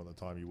Boo.com at the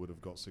time, you would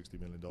have got $60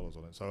 million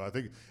on it. So I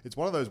think it's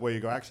one of those where you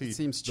go, actually, it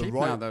seems cheap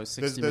now, though.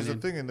 $60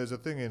 million. There's a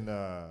thing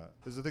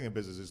in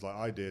business. It's like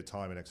idea,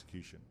 time, and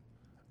execution.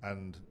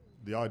 And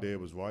the idea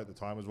was right, the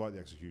time was right, the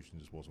execution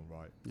just wasn't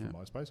right for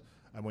MySpace.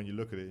 And when you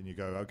look at it and you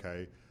go,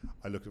 okay,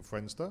 I look at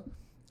Friendster,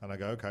 and I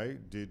go, okay,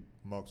 did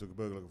Mark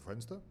Zuckerberg look at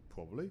Friendster?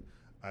 Probably.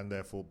 And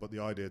therefore, but the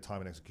idea, time,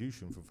 and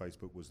execution from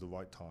Facebook was the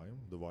right time,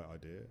 the right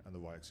idea, and the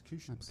right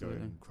execution to go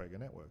and create a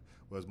network.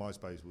 Whereas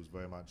MySpace was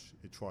very much,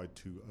 it tried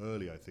too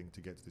early, I think, to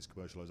get to this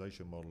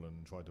commercialization model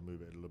and tried to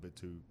move it a little bit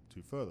too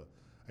further.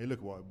 And you look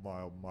at what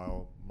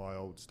my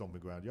old stomping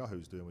ground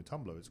Yahoo's doing with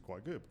Tumblr. It's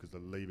quite good, because they're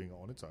leaving it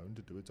on its own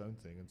to do its own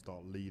thing and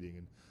start leading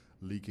and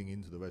leaking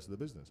into the rest of the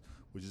business,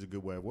 which is a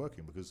good way of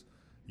working, because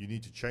you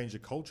need to change the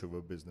culture of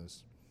a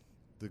business.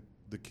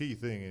 The key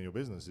thing in your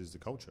business is the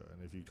culture,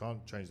 and if you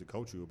can't change the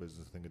culture of your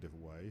business to think a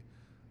different way,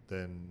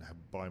 then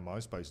buying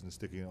MySpace and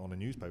sticking it on a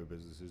newspaper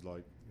business is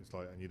like,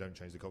 and you don't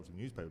change the culture of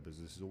the newspaper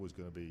business, is always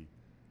going to be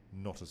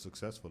not as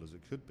successful as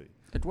it could be.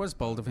 It was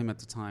bold of him at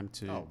the time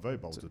to very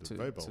bold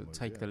to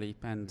take the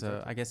leap, and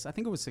exactly. I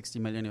think it was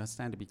 $60 million. I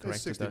stand to be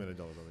corrected. $60 million,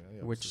 I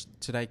think, which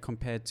today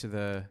compared to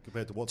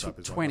WhatsApp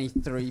is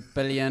 $23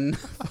 billion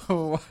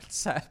for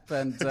WhatsApp,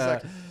 and.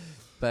 Exactly.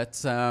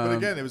 But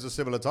again, it was a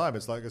similar time.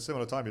 It's like a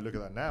similar time. You look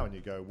at that now and you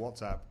go,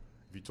 WhatsApp.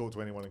 If you talk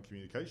to anyone in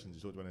communications, you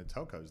talk to anyone in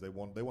telcos, they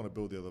want to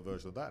build the other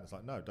version of that. And it's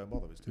like, no, don't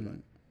bother. It's too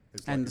late.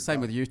 And the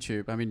same with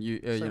YouTube. I mean,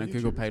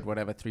 Google paid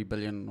whatever $3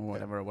 billion or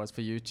whatever it was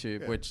for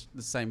YouTube, which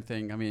the same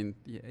thing. I mean,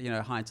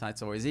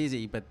 hindsight's always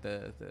easy, but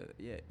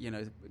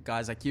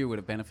guys like you would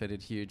have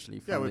benefited hugely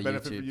from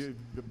YouTube.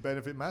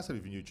 Benefit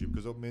massively from YouTube,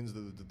 because it means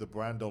that the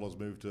brand dollars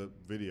move to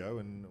video,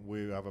 and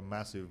we have a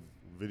massive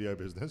video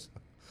business.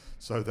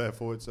 So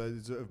therefore, it's a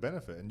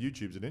benefit. And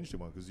YouTube's an interesting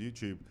one, because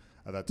YouTube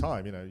at that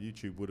time,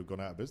 YouTube would have gone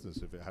out of business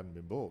if it hadn't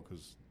been bought,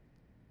 because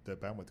their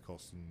bandwidth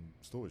costs and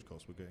storage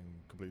costs were getting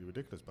completely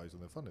ridiculous based on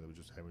their funding. They were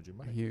just hemorrhaging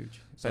money.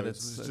 Huge. So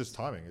it's just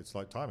timing. It's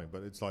like timing.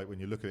 But it's like when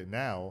you look at it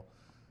now,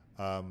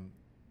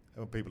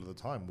 people at the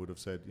time would have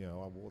said,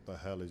 what the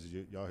hell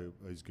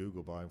is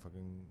Google buying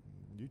fucking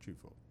YouTube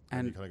for?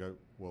 And you kind of go,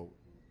 well,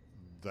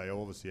 they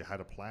obviously had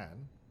a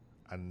plan,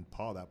 and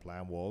part of that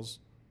plan was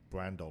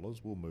brand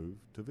dollars will move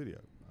to video,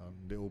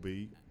 and it will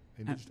be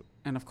in digital.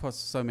 And of course,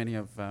 so many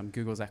of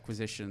Google's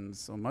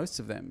acquisitions, or most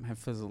of them, have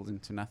fizzled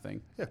into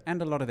nothing. Yeah.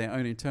 And a lot of their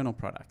own internal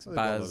products,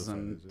 Buzz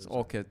and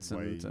Orkut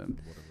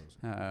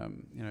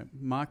and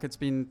Mark, it's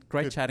been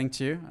great chatting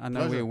to you. I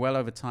know we're well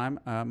over time.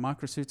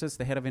 Mark Rasutis,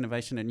 the head of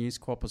innovation at News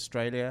Corp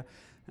Australia.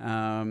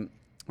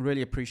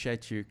 Really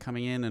appreciate you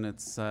coming in, and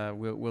it's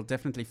we'll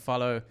definitely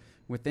follow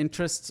with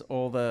interest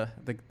all the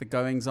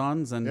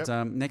goings-ons,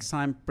 and next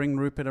time bring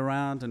Rupert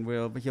around, and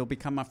he'll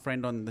become my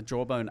friend on the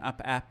Jawbone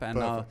Up app,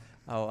 and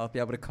I'll be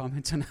able to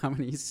comment on how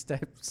many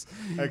steps.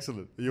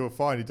 Excellent. You'll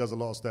find he does a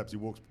lot of steps. He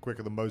walks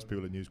quicker than most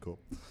people at News Corp.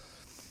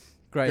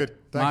 Great.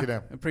 Good. Thank you,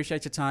 Dan.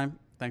 Appreciate your time.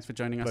 Thanks for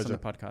joining us on the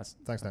podcast.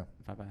 Thanks, Dan.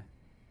 Bye-bye.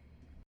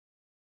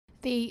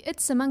 The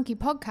It's a Monkey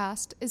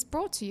podcast is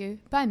brought to you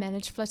by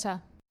Manage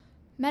Flitter.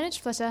 Manage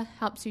Flitter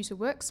helps you to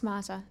work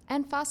smarter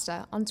and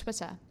faster on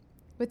Twitter.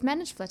 With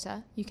Manage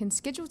Flitter, you can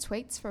schedule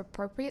tweets for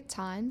appropriate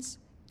times,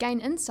 gain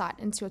insight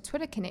into your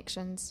Twitter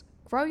connections,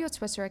 grow your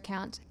Twitter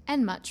account,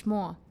 and much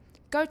more.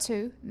 go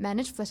to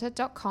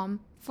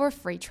manageflitter.com for a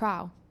free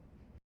trial.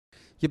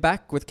 You're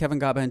back with Kevin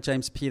Garber and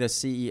James Peter,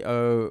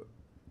 CEO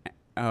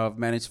of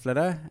Manage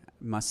Flitter,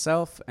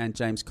 myself, and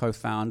James,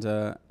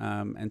 co-founder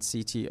and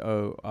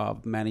CTO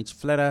of Manage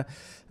Flitter.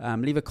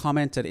 Leave a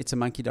comment at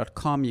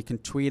itsamonkey.com. You can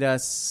tweet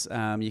us.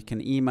 You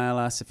can email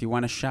us. If you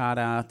want a shout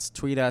out,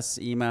 tweet us,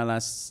 email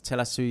us, tell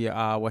us who you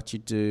are, what you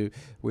do.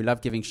 We love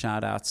giving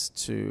shout outs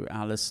to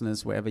our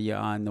listeners wherever you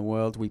are in the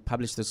world. We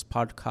publish this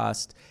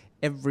podcast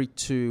every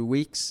 2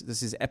 weeks.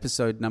 This is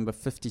episode number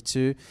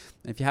 52.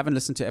 If you haven't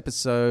listened to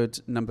episode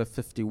number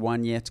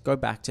 51 yet, go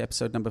back to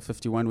episode number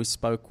 51. We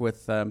spoke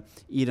with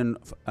Eden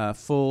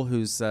Full,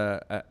 who's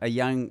a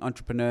young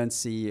entrepreneur and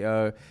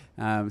CEO,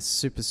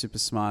 super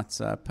smart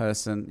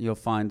person. You'll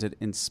find it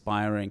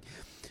inspiring.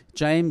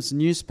 James,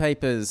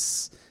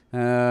 newspapers.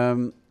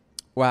 Wow,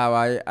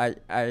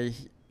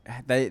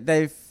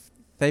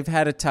 They've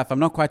had it tough. I'm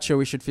not quite sure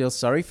we should feel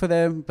sorry for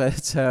them,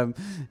 but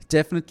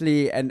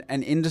definitely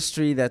an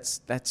industry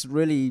that's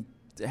really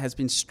has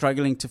been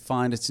struggling to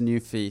find its new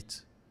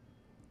feet.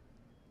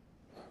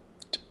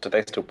 Do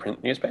they still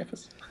print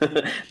newspapers?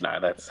 No,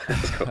 that's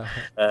cool.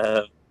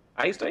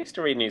 I used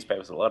to read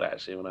newspapers a lot,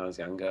 actually, when I was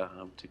younger.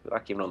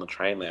 Like even on the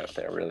train,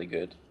 they're really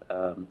good.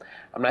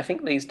 I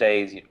think these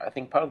days, I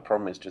think part of the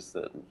problem is just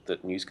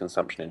that news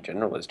consumption in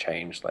general has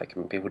changed. Like,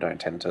 people don't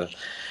tend to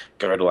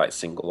go to like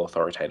single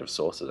authoritative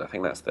sources. I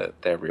think that's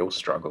their real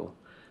struggle.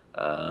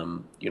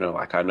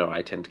 Like I know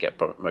I tend to get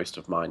most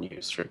of my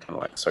news through kind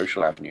of like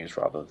social avenues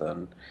rather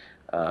than,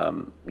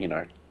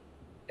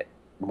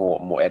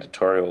 more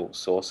editorial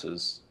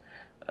sources.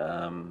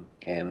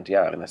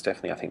 That's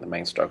definitely, I think, the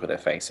main struggle they're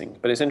facing.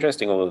 But it's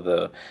interesting, all of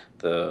the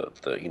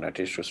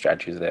digital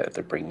strategies that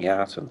they're bringing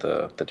out and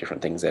the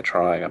different things they're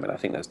trying. I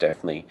think there's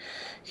definitely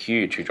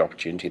huge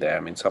opportunity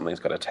there. Something's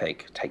got to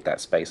take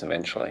that space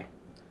eventually.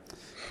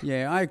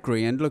 Yeah, I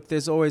agree. And look,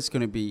 there's always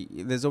going to be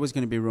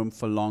room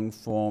for long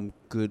form,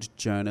 good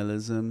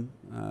journalism,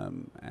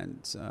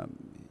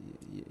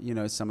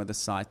 some of the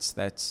sites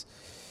that.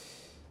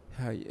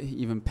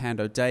 Even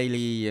Pando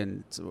Daily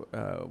and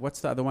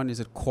what's the other one? Is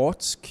it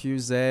Quartz,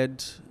 QZ?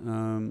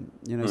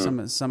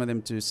 Some of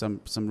them do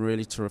some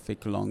really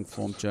terrific long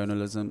form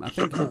journalism.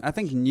 I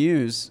think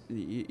news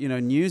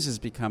has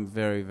become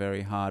very,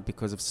 very hard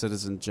because of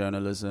citizen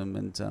journalism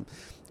and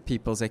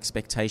people's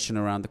expectation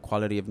around the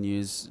quality of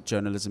news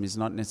journalism is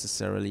not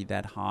necessarily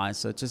that high.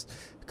 So it just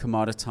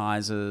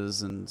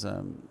commoditizes and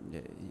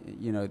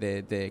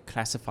their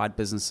classified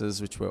businesses,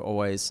 which were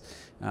always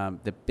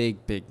the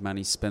big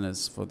money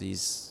spinners for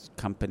these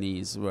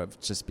companies, who have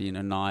just been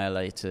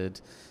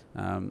annihilated.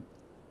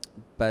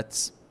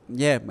 But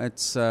yeah,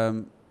 it's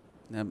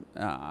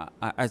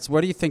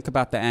what do you think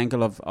about the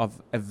angle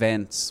of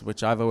events,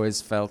 which I've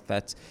always felt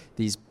that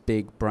these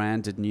big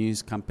branded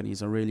news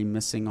companies are really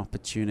missing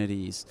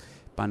opportunities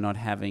by not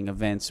having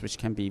events, which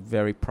can be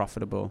very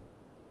profitable?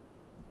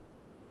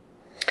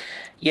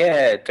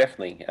 Yeah,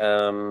 definitely.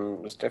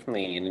 It's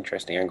definitely an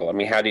interesting angle.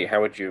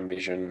 How would you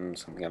envision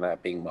something like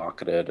that being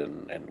marketed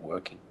and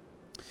working?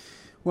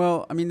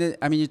 Well,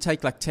 you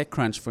take like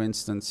TechCrunch, for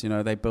instance.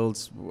 They build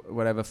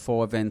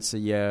 4 events a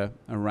year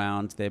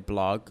around their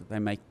blog. They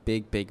make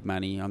big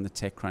money on the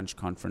TechCrunch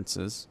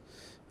conferences,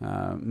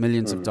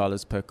 millions of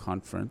dollars per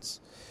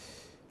conference.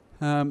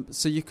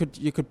 So you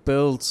could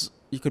build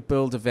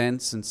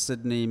events in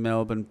Sydney,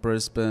 Melbourne,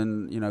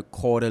 Brisbane.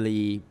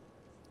 Quarterly.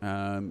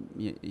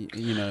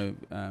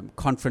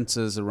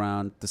 Conferences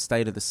around the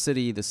state of the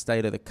city, the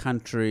state of the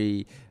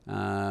country,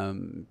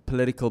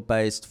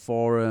 political-based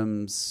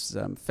forums,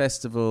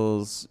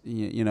 festivals.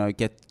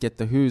 Get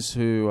the who's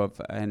who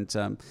of, and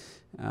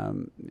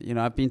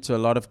I've been to a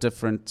lot of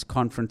different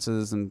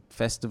conferences and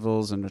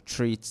festivals and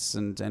retreats,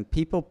 and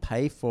people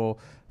pay for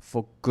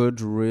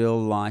good real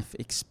life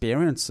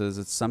experiences.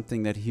 It's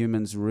something that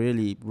humans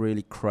really,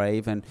 really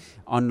crave, and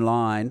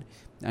online.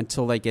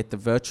 Until they get the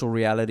virtual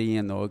reality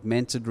and the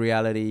augmented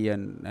reality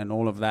and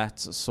all of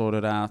that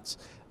sorted out,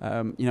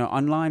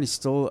 online is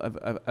still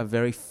a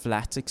very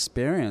flat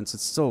experience.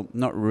 It's still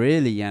not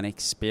really an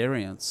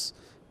experience.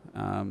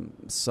 You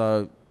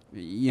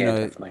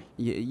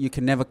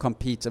can never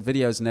compete. A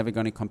video is never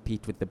going to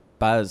compete with the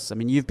buzz.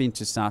 You've been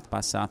to South by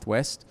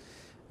Southwest.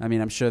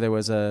 I'm sure there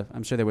was a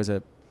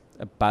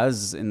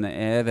buzz in the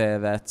air there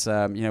that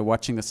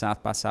watching the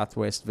South by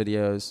Southwest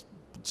videos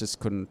just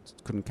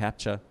couldn't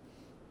capture.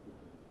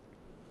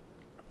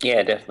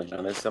 Yeah, definitely.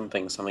 No, there's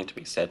something to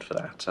be said for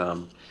that.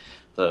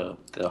 The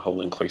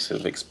whole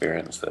inclusive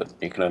experience that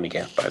you can only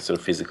get by sort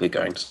of physically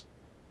going to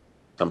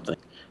something.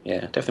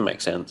 Yeah, definitely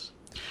makes sense.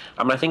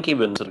 I think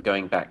even sort of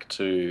going back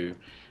to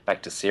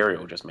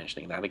Serial, just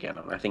mentioning that again,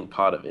 I think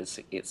part of its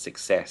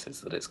success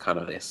is that it's kind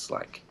of this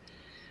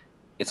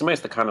it's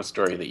almost the kind of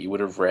story that you would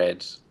have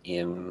read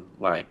in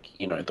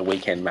the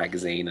Weekend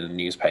magazine and a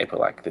newspaper,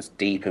 like this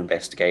deep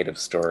investigative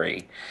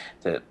story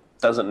that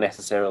doesn't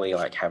necessarily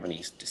like have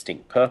any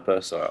distinct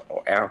purpose or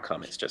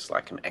outcome. It's just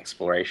like an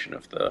exploration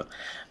of the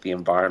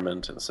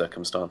environment and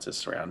circumstances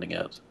surrounding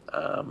it.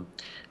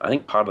 I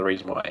think part of the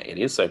reason why it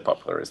is so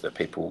popular is that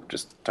people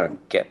just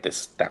don't get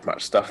that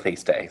much stuff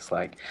these days.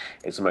 Like,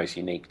 it's the most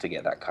unique to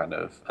get that kind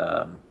of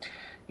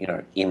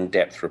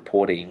in-depth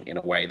reporting in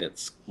a way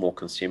that's more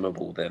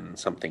consumable than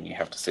something you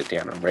have to sit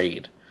down and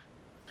read.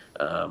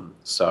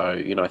 So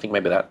I think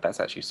maybe that's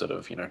actually sort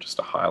of just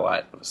a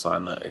highlight of a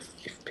sign that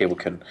if people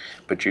can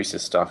produce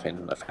this stuff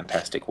in a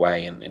fantastic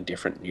way and in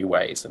different new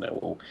ways, then it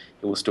will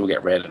still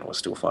get read and it will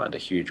still find a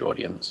huge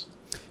audience.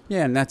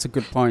 Yeah, and that's a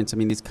good point. I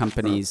mean, these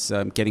companies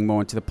getting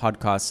more into the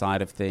podcast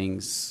side of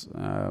things,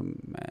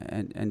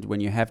 and when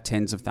you have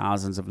tens of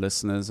thousands of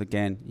listeners,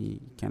 again, you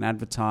can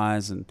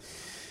advertise, and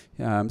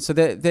so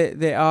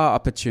there are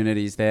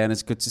opportunities there, and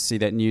it's good to see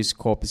that News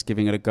Corp is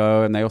giving it a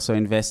go, and they're also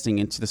investing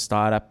into the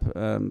startup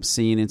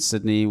scene in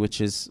Sydney, which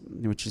is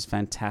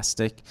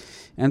fantastic,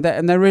 and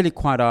they really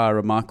quite are a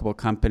remarkable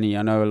company.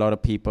 I know a lot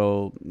of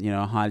people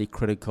are highly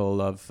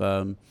critical of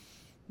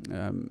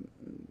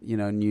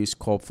News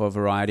Corp for a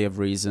variety of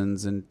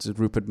reasons, and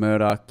Rupert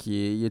Murdoch,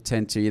 you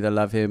tend to either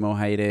love him or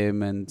hate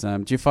him. And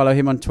do you follow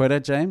him on Twitter,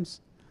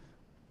 James?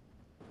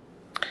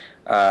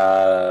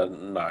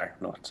 No,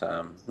 not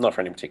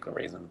for any particular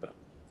reason, but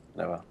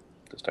never,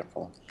 just don't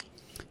follow.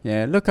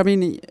 Yeah, look, I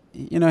mean,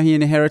 he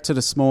inherited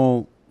a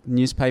small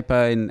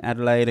newspaper in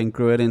Adelaide and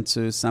grew it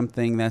into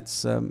something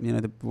that's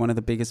one of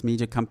the biggest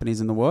media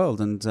companies in the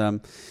world,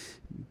 and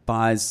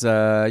buys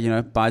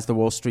the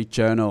Wall Street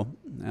Journal.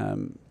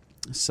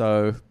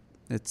 So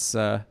it's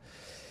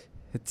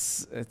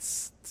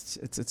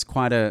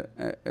quite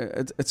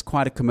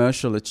a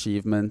commercial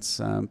achievement.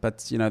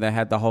 But they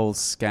had the whole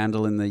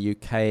scandal in the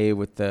UK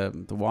with the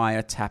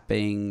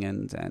wiretapping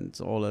and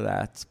all of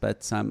that.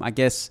 But I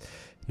guess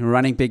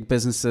running big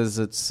businesses,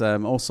 it's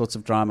all sorts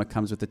of drama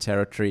comes with the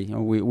territory.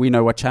 We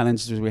know what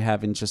challenges we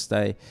have in just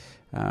a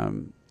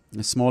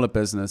smaller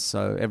business,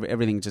 so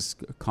everything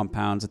just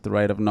compounds at the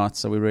rate of knots.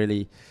 So we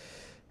really,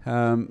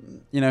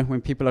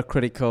 when people are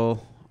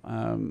critical,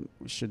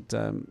 we should,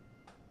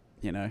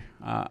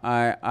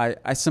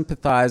 I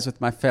sympathize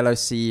with my fellow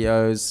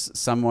CEOs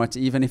somewhat,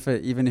 even if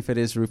it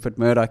is Rupert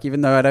Murdoch,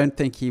 even though I don't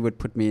think he would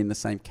put me in the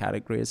same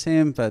category as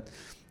him. But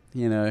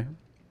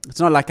it's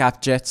not like our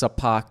jets are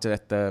parked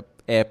at the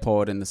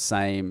airport in the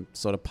same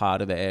sort of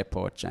part of the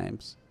airport,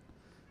 James.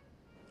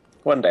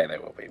 One day they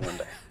will be. One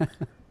day.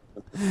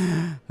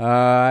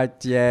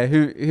 Yeah,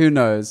 who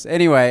knows?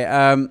 Anyway,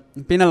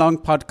 been a long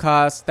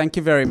podcast. Thank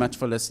you very much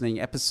for listening.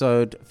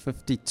 Episode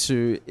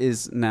 52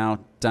 is now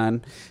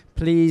done.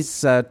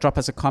 Please drop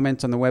us a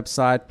comment on the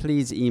website.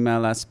 Please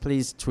email us.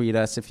 Please tweet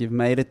us if you've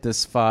made it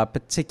this far.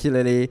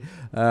 Particularly,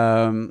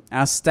 our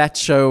stats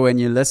show when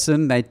you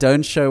listen. They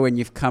don't show when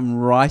you've come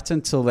right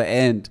until the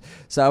end.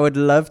 So I would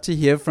love to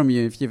hear from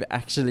you if you've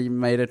actually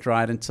made it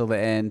right until the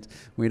end.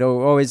 We're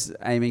always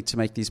aiming to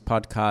make these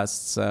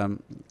podcasts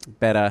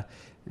better.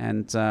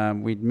 And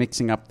we're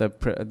mixing up the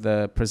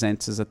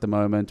presenters at the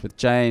moment with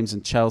James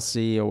and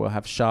Chelsea, or we'll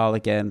have Charles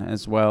again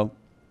as well.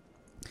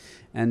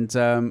 And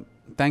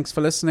thanks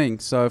for listening.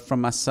 So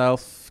from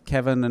myself,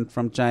 Kevin, and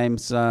from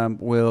James,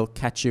 we'll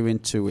catch you in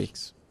 2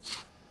 weeks.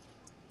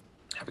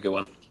 Have a good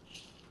one.